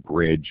begin to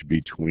bridge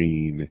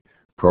between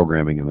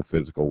programming and the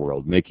physical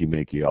world.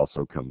 Makey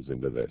also comes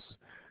into this.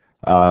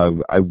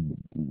 I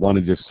want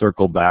to just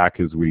circle back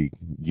as we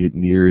get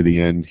near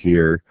the end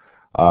here,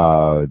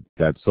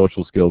 that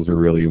social skills are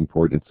really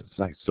important.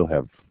 I still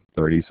have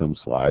 30-some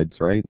slides,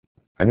 right?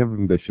 I have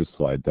ambitious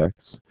slide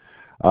decks.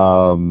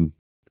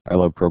 I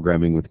love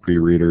programming with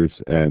pre-readers,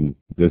 and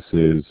this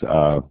is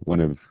one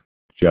of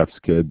Jeff's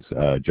kids,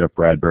 Jeff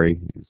Bradbury,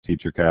 his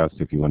teacher cast.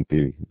 If you want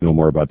to know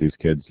more about these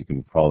kids, you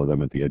can follow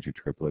them at the Edgy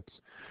Triplets.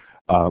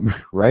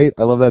 Right?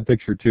 I love that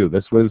picture too.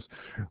 This was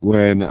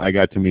when I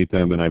got to meet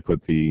them and I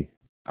put the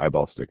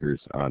eyeball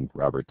stickers on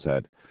Robert's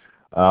head.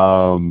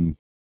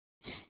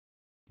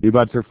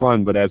 E-bots are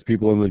fun, but as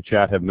people in the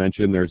chat have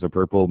mentioned, there's a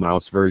purple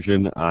mouse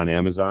version on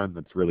Amazon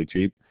that's really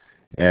cheap.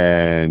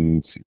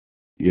 And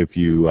if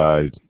you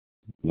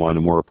want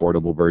a more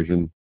affordable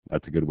version,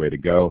 that's a good way to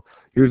go.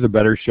 Here's a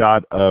better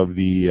shot of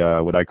the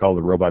what I call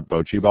the robot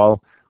bocce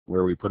ball,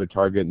 where we put a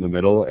target in the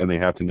middle and they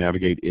have to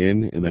navigate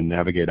in and then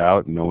navigate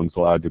out, and no one's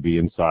allowed to be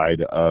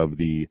inside of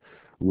the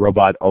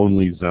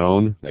robot-only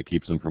zone that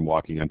keeps them from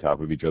walking on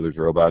top of each other's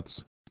robots.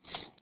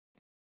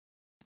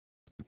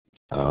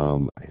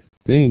 I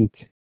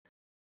think,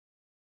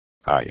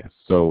 yes.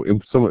 So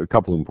a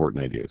couple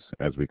important ideas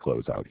as we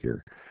close out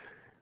here.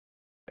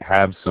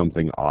 Have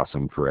something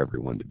awesome for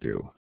everyone to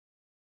do.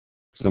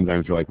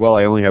 Sometimes you're like, well,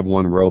 I only have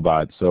one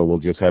robot, so we'll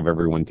just have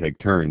everyone take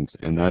turns.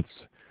 And that's,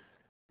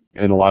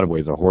 in a lot of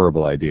ways, a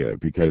horrible idea,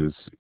 because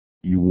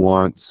you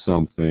want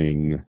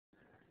something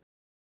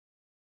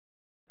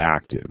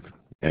active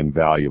and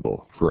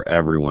valuable for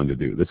everyone to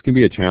do. This can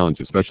be a challenge,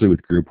 especially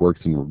with group work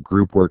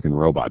and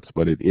robots,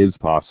 but it is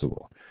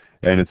possible.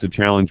 And it's a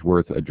challenge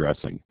worth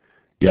addressing.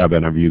 Yeah,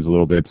 Ben, I've used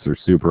little bits. They're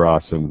super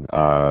awesome.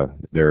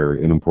 They're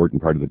an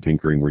important part of the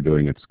tinkering we're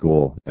doing at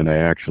school. And I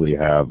actually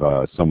have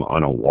some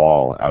on a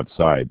wall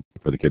outside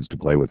for the kids to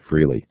play with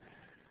freely.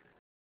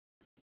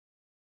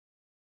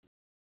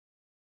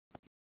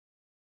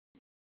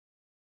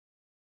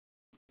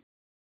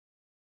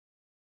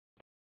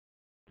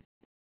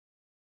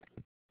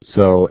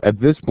 So at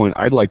this point,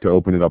 I'd like to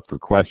open it up for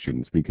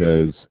questions,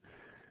 because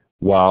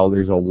while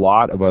there's a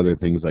lot of other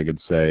things I could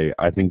say,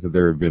 I think that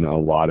there have been a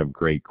lot of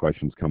great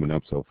questions coming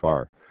up so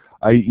far.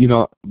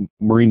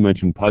 Maureen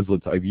mentioned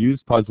Puzzlets. I've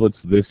used Puzzlets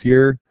this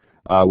year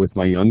with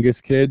my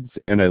youngest kids,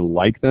 and I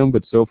like them,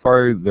 but so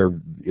far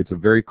it's a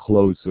very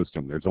closed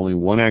system. There's only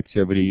one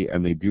activity,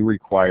 and they do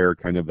require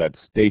kind of that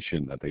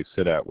station that they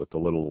sit at with the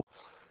little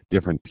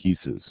different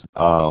pieces.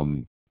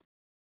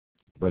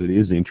 But it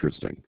is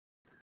interesting.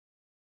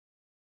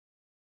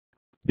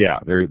 Yeah,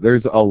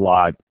 there's a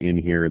lot in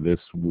here.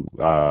 This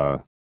when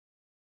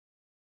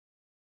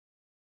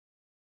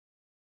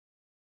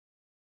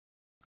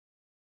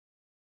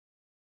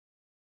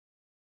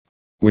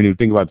you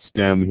think about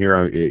STEM,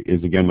 here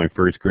is again my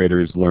first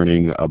graders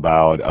learning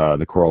about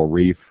the coral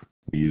reef.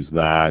 We use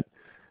that.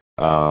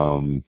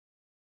 Oh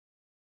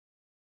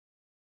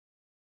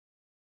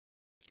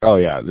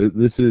yeah,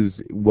 this is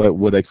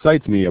what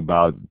excites me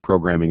about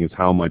programming, is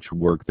how much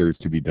work there's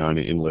to be done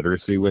in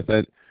literacy with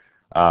it.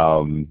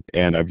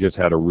 And I've just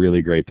had a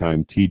really great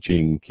time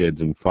teaching kids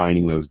and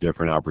finding those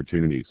different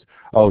opportunities.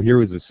 Oh, here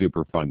was a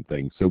super fun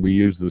thing. So we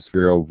used the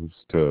spheros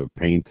to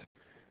paint,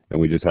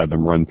 and we just had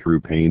them run through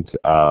paint.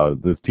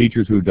 The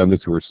teachers who've done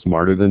this, who are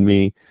smarter than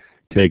me,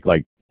 take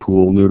like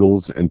pool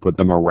noodles and put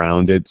them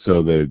around it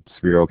so the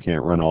sphero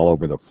can't run all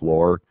over the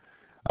floor.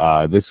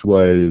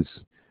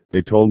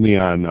 They told me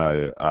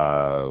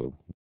on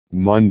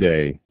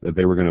Monday that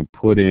they were going to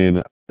put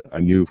in a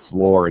new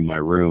floor in my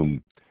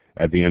room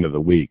at the end of the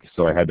week,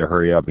 so I had to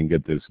hurry up and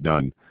get this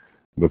done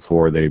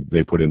before they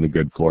put in the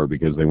good floor,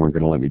 because they weren't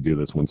going to let me do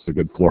this once the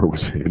good floor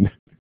was in.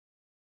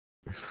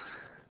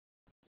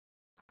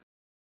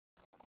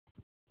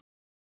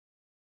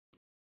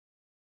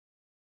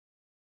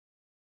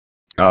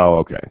 Oh,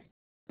 okay.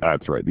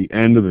 That's right. The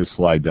end of the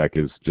slide deck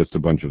is just a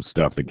bunch of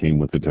stuff that came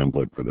with the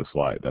template for the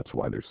slide. That's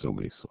why there's so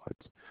many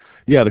slides.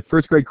 Yeah, the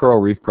first grade coral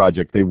reef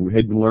project, they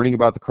had been learning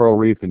about the coral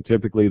reef, and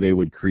typically they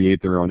would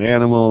create their own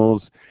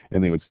animals,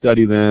 and they would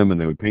study them, and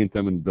they would paint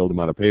them and build them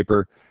out of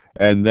paper.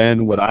 And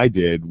then what I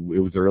did, it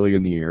was early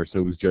in the year, so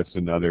it was just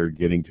another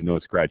getting to know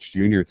Scratch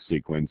Junior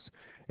sequence.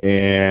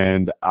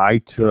 And I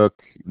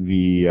took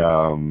the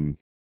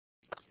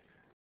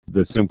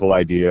simple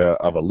idea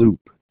of a loop,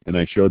 and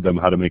I showed them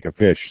how to make a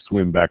fish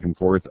swim back and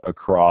forth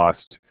across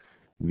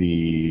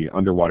the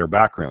underwater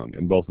background.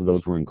 And both of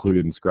those were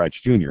included in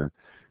Scratch Junior.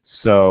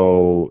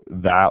 So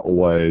that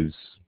was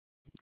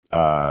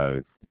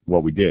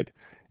what we did.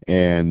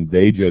 And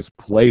they just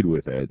played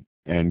with it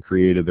and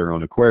created their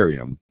own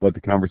aquarium. But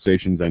the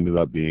conversations ended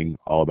up being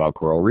all about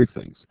coral reef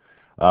things.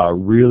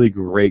 Really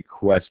great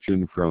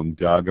question from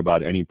Doug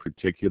about any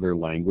particular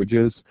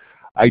languages.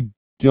 I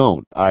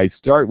don't.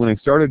 When I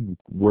started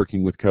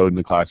working with code in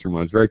the classroom,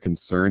 I was very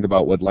concerned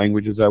about what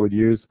languages I would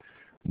use.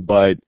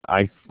 But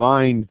I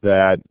find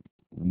that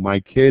my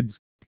kids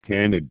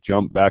kind of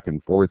jump back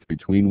and forth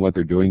between what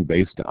they're doing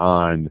based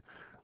on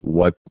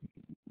what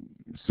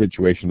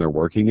situation they're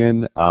working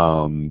in.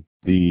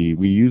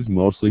 We use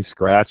mostly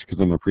Scratch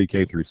because I'm a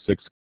pre-K through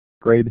 6th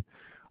grade.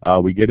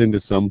 We get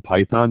into some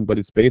Python, but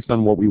it's based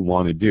on what we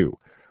want to do.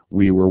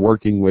 We were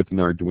working with an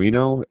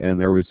Arduino, and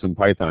there was some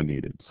Python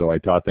needed, so I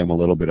taught them a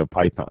little bit of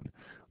Python.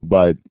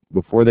 But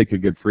before they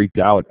could get freaked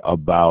out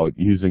about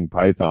using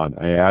Python,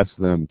 I asked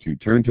them to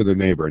turn to their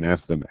neighbor and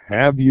ask them,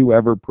 have you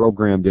ever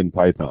programmed in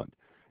Python?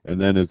 And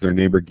then as their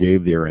neighbor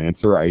gave their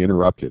answer, I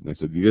interrupted and I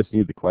said, you just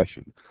need the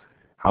question.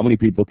 How many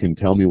people can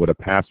tell me what a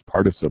past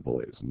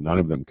participle is? And none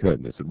of them could.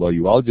 And I said, well,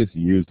 you all just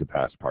used a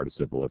past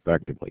participle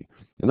effectively.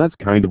 And that's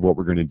kind of what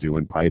we're going to do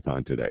in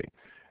Python today.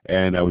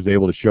 And I was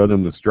able to show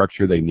them the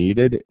structure they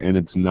needed, and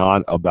it's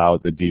not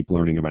about the deep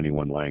learning of any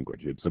one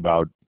language. It's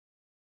about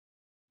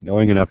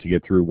knowing enough to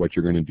get through what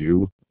you're going to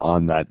do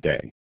on that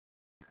day.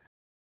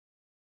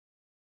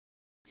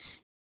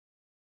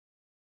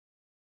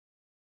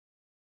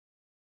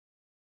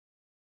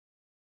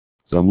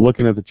 So I'm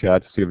looking at the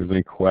chat to see if there's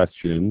any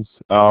questions.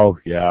 Oh,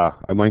 yeah,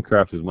 I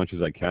Minecraft as much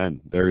as I can.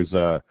 There's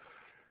a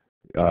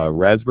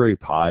Raspberry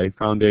Pi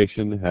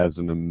Foundation has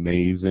an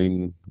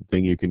amazing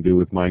thing you can do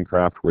with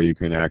Minecraft where you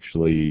can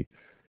actually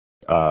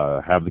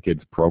have the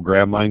kids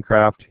program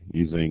Minecraft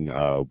using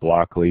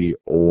Blockly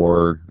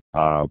or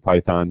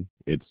Python.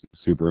 It's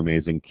super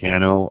amazing.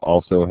 Kano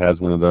also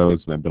has one of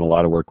those, and I've done a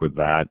lot of work with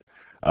that.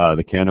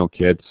 The Kano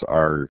kits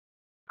are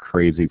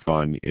crazy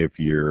fun if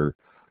you're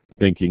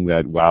thinking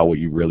that, wow, what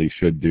you really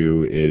should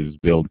do is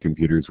build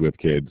computers with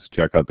kids.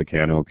 Check out the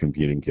Kano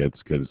computing kits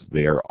because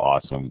they are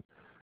awesome.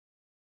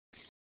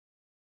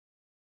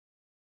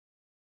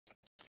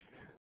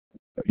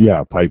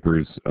 Yeah,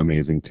 Piper's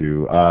amazing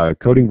too.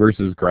 Coding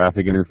versus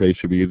graphic interface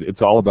should be,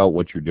 it's all about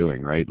what you're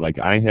doing, right? Like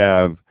I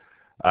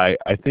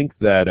think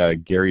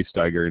that Gary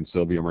Steiger and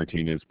Sylvia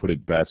Martinez put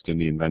it best in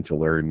the Invent to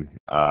Learn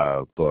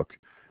book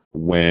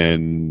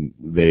when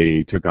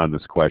they took on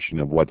this question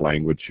of what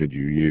language should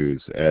you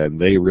use, and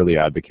they really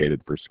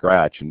advocated for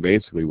Scratch. And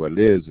basically what it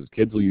is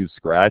kids will use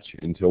Scratch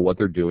until what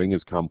they're doing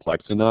is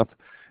complex enough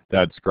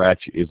that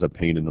Scratch is a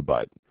pain in the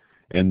butt.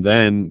 And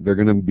then they're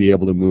going to be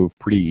able to move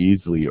pretty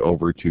easily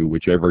over to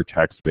whichever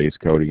text-based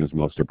coding is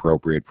most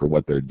appropriate for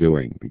what they're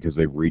doing because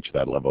they've reached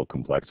that level of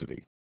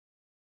complexity.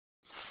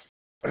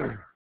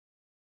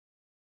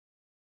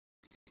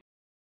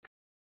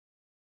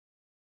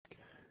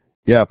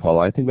 Yeah, Paul,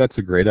 I think that's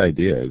a great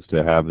idea, is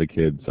to have the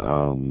kids,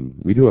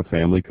 we do a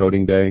family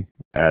coding day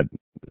at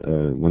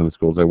one of the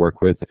schools I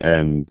work with,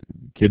 and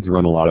kids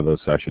run a lot of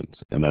those sessions,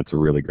 and that's a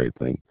really great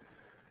thing.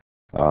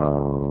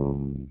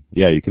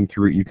 Yeah, you can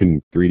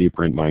 3D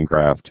print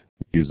Minecraft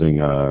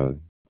using a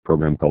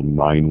program called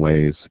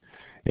Mineways,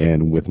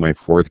 and with my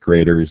 4th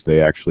graders,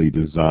 they actually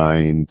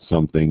designed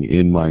something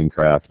in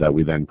Minecraft that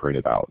we then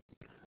printed out.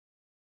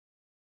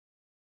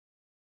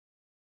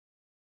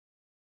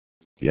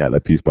 Yeah,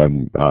 that piece by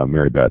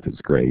Mary Beth is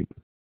great.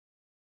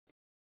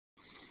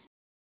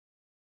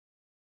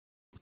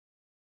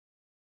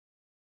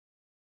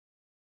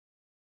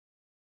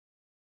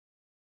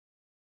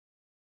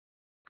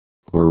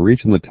 We're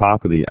reaching the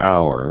top of the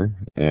hour,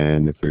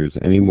 and if there's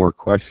any more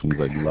questions,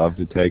 I'd love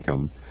to take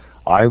them.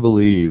 I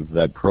believe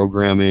that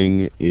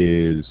programming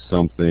is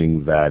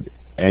something that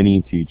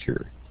any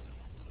teacher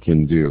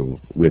can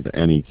do with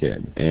any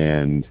kid,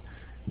 and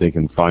they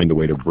can find a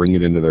way to bring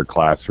it into their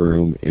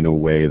classroom in a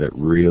way that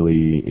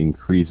really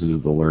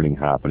increases the learning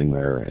happening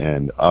there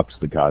and ups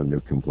the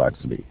cognitive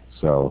complexity.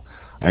 So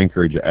I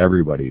encourage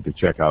everybody to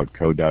check out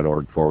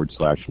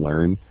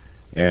code.org/learn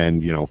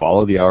and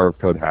follow the Hour of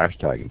Code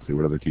hashtag and see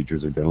what other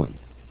teachers are doing.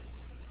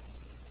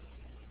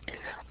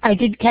 I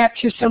did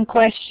capture some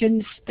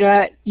questions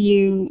that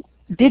you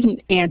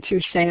didn't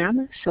answer,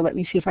 Sam, so let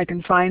me see if I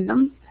can find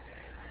them.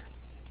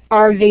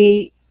 Are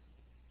the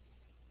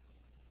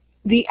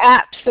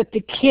apps that the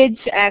kids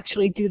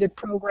actually do the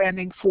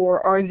programming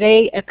for, are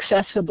they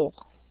accessible?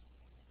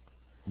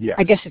 Yeah.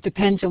 I guess it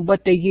depends on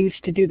what they use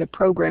to do the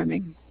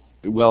programming.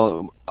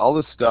 Well, all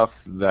the stuff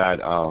that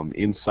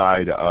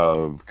inside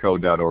of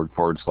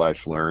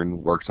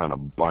code.org/learn works on a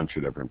bunch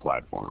of different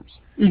platforms.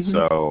 Mm-hmm.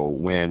 So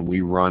when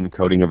we run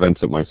coding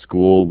events at my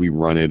school, we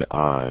run it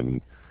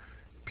on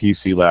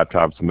PC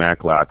laptops, Mac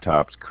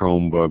laptops,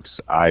 Chromebooks,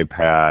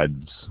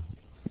 iPads,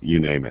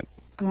 you name it.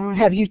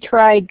 Have you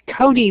tried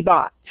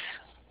CodeBots?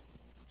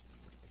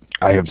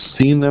 I have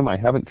seen them. I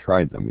haven't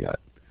tried them yet.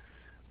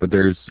 But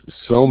there's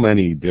so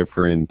many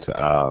different,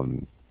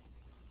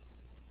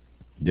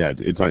 yeah,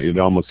 it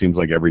almost seems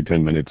like every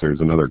 10 minutes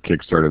there's another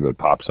Kickstarter that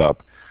pops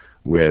up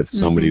with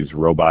somebody's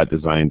robot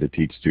designed to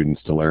teach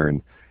students to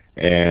learn.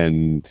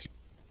 And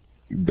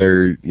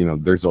there's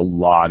a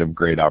lot of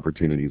great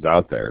opportunities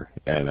out there.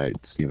 And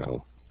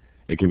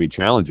it can be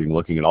challenging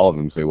looking at all of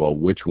them and say, well,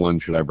 which one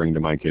should I bring to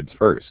my kids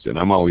first? And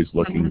I'm always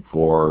looking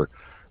for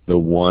the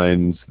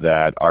ones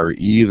that are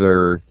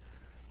either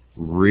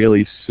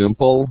really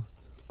simple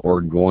or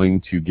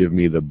going to give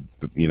me the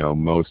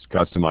most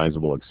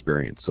customizable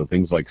experience. So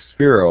things like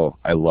Sphero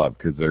I love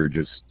because they're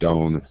just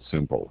stone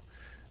simple.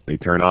 They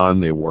turn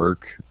on, they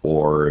work,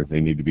 or they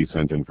need to be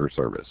sent in for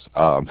service.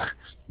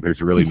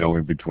 There's really no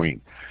in between.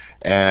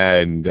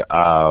 And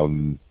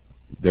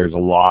there's a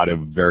lot of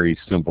very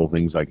simple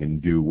things I can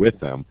do with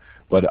them.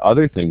 But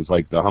other things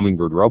like the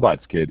Hummingbird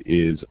Robots Kit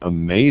is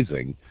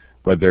amazing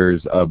but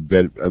there's a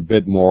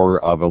bit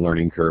more of a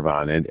learning curve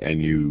on it,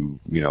 and you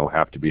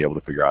have to be able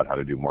to figure out how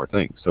to do more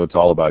things. So it's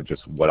all about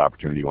just what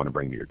opportunity you want to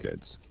bring to your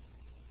kids.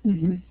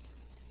 Mm-hmm.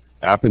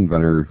 App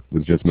Inventor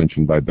was just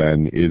mentioned by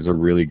Ben, is a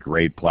really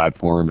great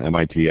platform,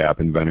 MIT App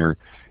Inventor.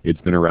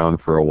 It's been around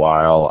for a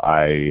while.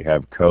 I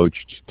have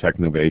coached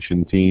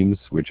Technovation teams,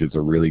 which is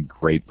a really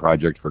great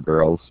project for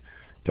girls,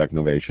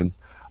 Technovation,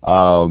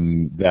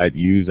 that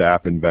use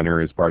App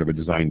Inventor as part of a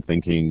design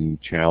thinking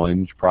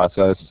challenge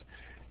process.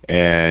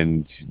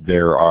 And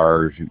there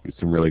are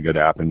some really good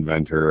App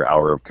Inventor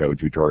Hour of Code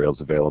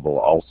tutorials available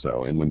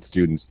also. And when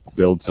students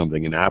build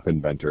something in App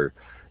Inventor,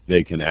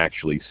 they can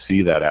actually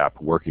see that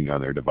app working on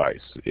their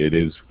device. It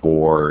is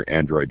for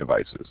Android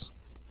devices.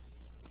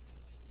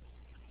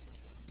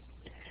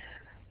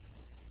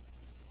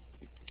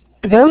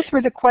 Those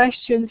were the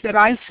questions that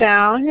I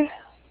found.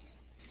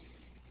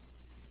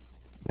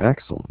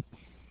 Excellent.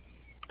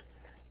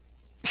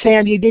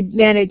 Sam, you did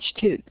manage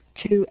to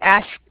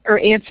ask or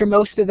answer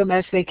most of them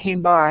as they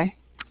came by.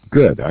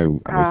 Good. I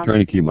was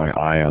trying to keep my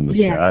eye on the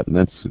chat, and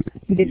that's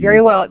you did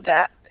very well at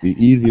that. The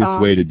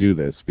easiest way to do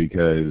this,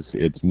 because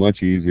it's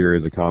much easier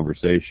as a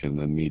conversation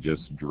than me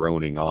just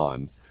droning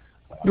on.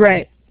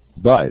 Right.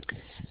 But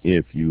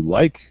if you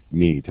like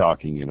me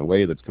talking in a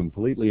way that's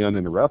completely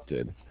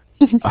uninterrupted,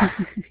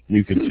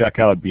 you can check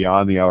out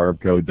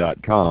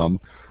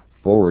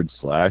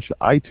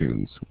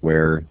beyondthehourofcode.com/iTunes,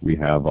 where we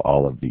have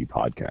all of the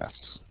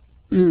podcasts.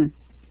 Mm.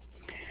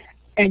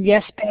 And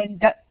yes, Ben,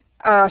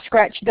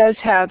 Scratch does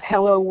have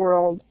Hello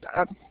World.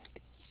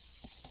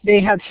 They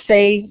have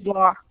say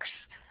blocks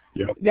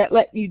that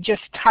let you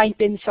just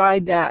type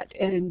inside that,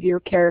 and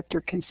your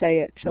character can say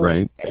it. So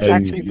it's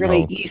actually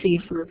really easy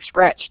for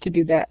Scratch to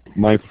do that.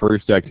 My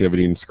first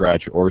activity in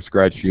Scratch or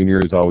Scratch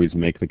Junior is always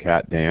make the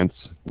cat dance.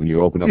 When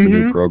you open up a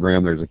new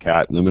program, there's a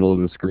cat in the middle of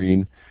the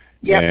screen.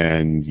 Yep.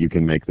 And you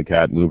can make the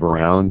cat move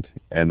around,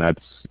 and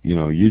that's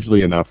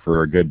usually enough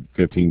for a good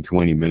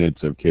 15-20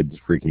 minutes of kids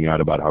freaking out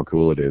about how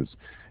cool it is,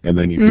 and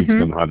then you teach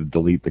them how to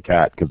delete the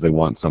cat because they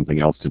want something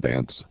else to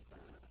dance.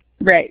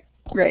 Right.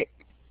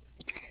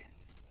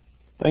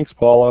 Thanks,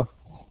 Paula.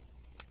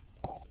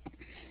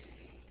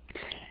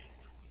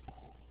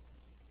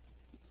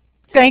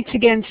 Thanks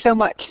again so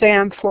much,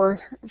 Sam, for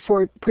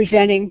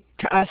presenting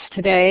to us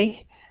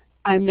today.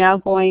 I'm now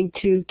going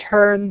to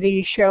turn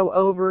the show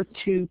over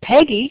to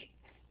Peggy,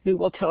 who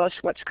will tell us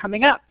what's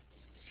coming up.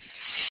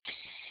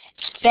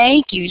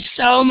 Thank you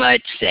so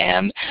much,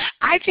 Sam.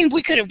 I think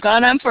we could have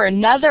gone on for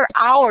another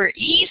hour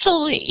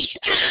easily.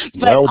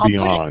 Well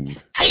beyond.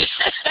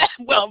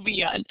 Well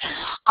beyond.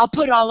 I'll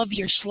put all of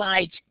your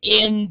slides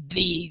in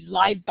the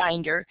live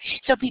binder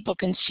so people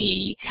can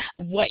see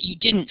what you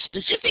didn't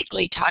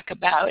specifically talk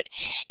about,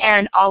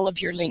 and all of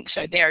your links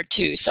are there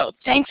too. So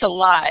thanks a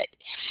lot.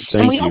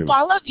 Thank we you. hope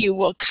all of you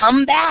will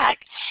come back.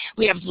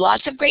 We have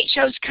lots of great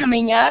shows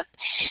coming up.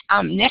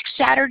 Next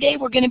Saturday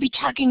we're going to be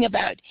talking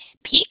about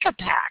pre-calc,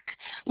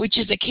 which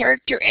is a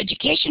character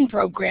education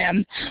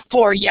program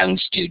for young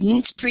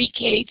students,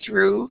 pre-K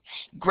through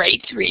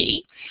grade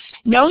 3.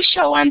 No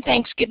show on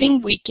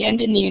Thanksgiving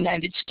weekend in the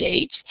United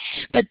States,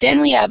 but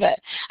then we have a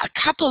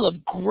couple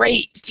of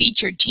great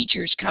featured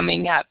teachers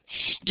coming up.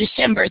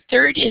 December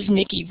 3rd is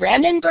Nikki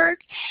Brandenburg,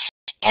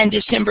 and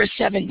December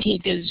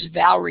 17th is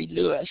Valerie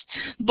Lewis.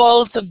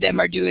 Both of them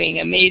are doing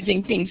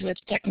amazing things with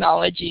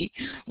technology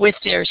with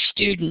their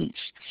students.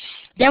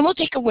 Then we'll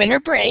take a winter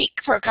break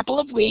for a couple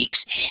of weeks,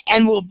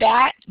 and we'll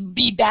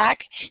be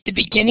back the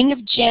beginning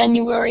of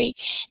January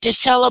to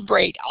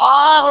celebrate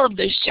all of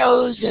the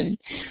shows and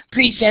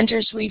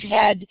presenters we've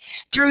had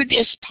through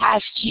this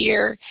past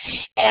year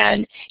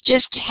and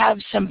just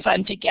have some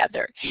fun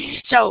together.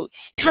 So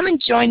come and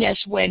join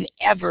us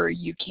whenever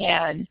you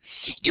can.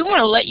 I do want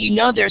to let you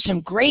know there's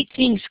some great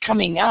things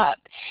coming up.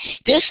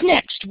 This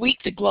next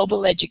week, the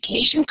Global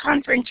Education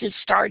Conference is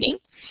starting.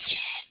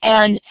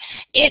 And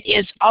it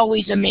is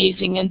always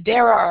amazing, and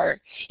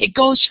it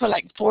goes for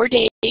like 4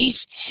 days,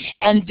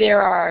 and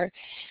there are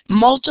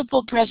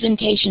multiple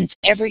presentations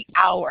every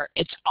hour.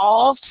 It's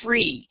all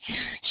free.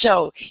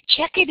 So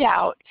check it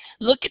out,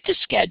 look at the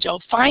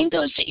schedule, find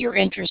those that you're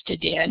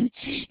interested in,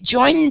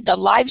 join the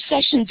live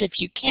sessions if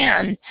you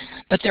can,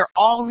 but they're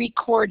all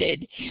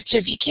recorded. So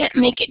if you can't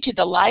make it to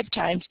the live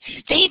times,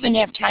 they even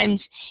have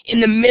times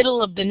in the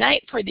middle of the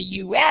night for the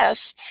U.S.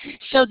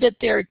 so that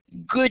they're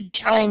good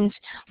times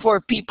for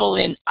people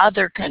in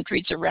other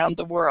countries around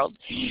the world.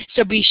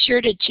 So be sure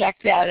to check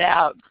that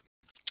out.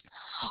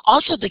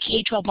 Also, the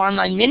K-12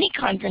 online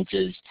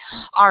mini-conferences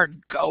are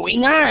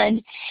going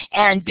on,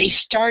 and they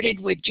started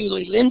with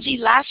Julie Lindsay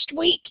last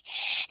week,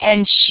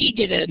 and she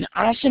did an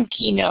awesome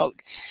keynote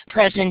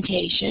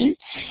presentation,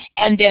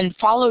 and then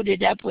followed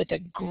it up with a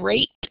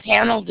great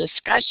panel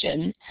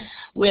discussion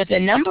with a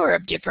number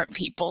of different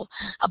people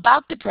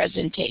about the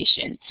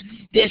presentation.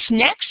 This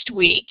next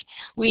week,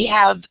 we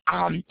have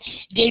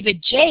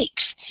David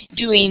Jakes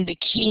doing the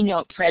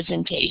keynote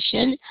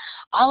presentation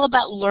all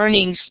about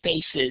learning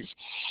spaces,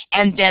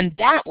 and then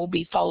that will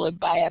be followed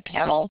by a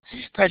panel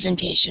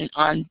presentation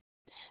on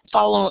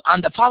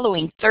on the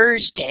following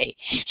Thursday.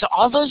 So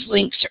all those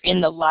links are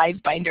in the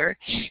live binder,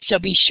 so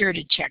be sure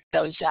to check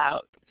those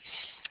out.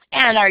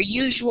 And our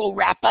usual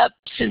wrap-up,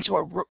 since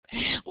we're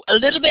a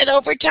little bit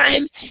over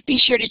time, be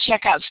sure to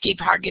check out Steve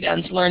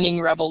Hargadon's Learning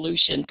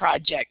Revolution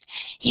project.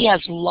 He has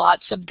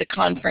lots of the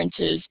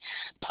conferences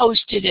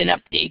posted and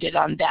updated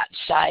on that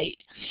site.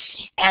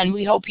 And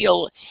we hope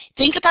you'll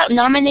think about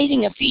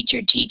nominating a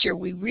featured teacher.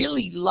 We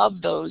really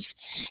love those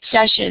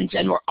sessions,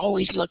 and we're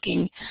always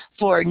looking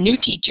for new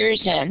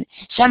teachers, and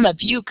some of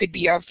you could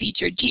be our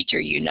featured teacher,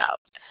 you know.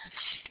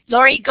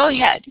 Lori, go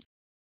ahead.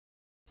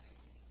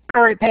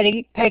 All right,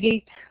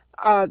 Peggy.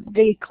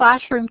 The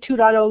Classroom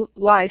 2.0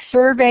 Live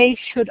survey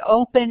should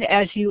open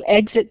as you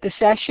exit the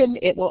session.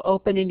 It will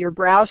open in your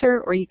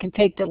browser, or you can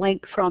take the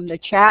link from the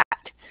chat,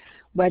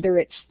 whether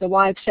it's the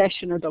live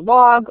session or the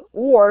log,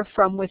 or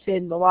from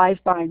within the live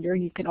binder.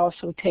 You can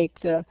also take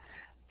the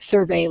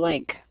survey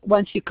link.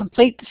 Once you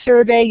complete the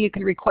survey, you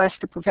can request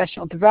a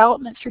professional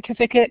development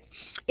certificate.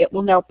 It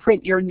will now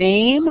print your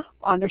name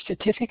on the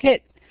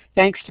certificate.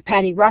 Thanks to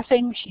Patty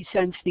Ruffing, she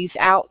sends these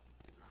out.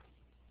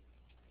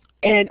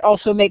 And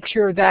also make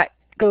sure that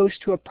goes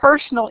to a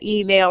personal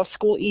email.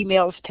 School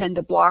emails tend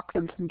to block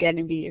them from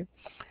getting to you.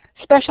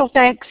 Special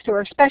thanks to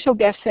our special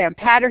guest, Sam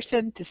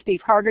Patterson, to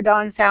Steve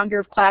Hargadon, founder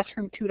of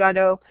Classroom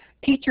 2.0,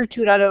 Teacher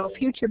 2.0,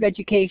 Future of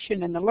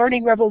Education, and the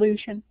Learning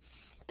Revolution,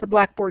 to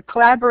Blackboard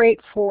Collaborate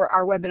for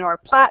our webinar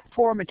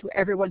platform, and to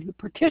everyone who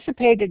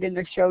participated in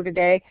the show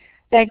today.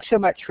 Thanks so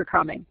much for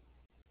coming.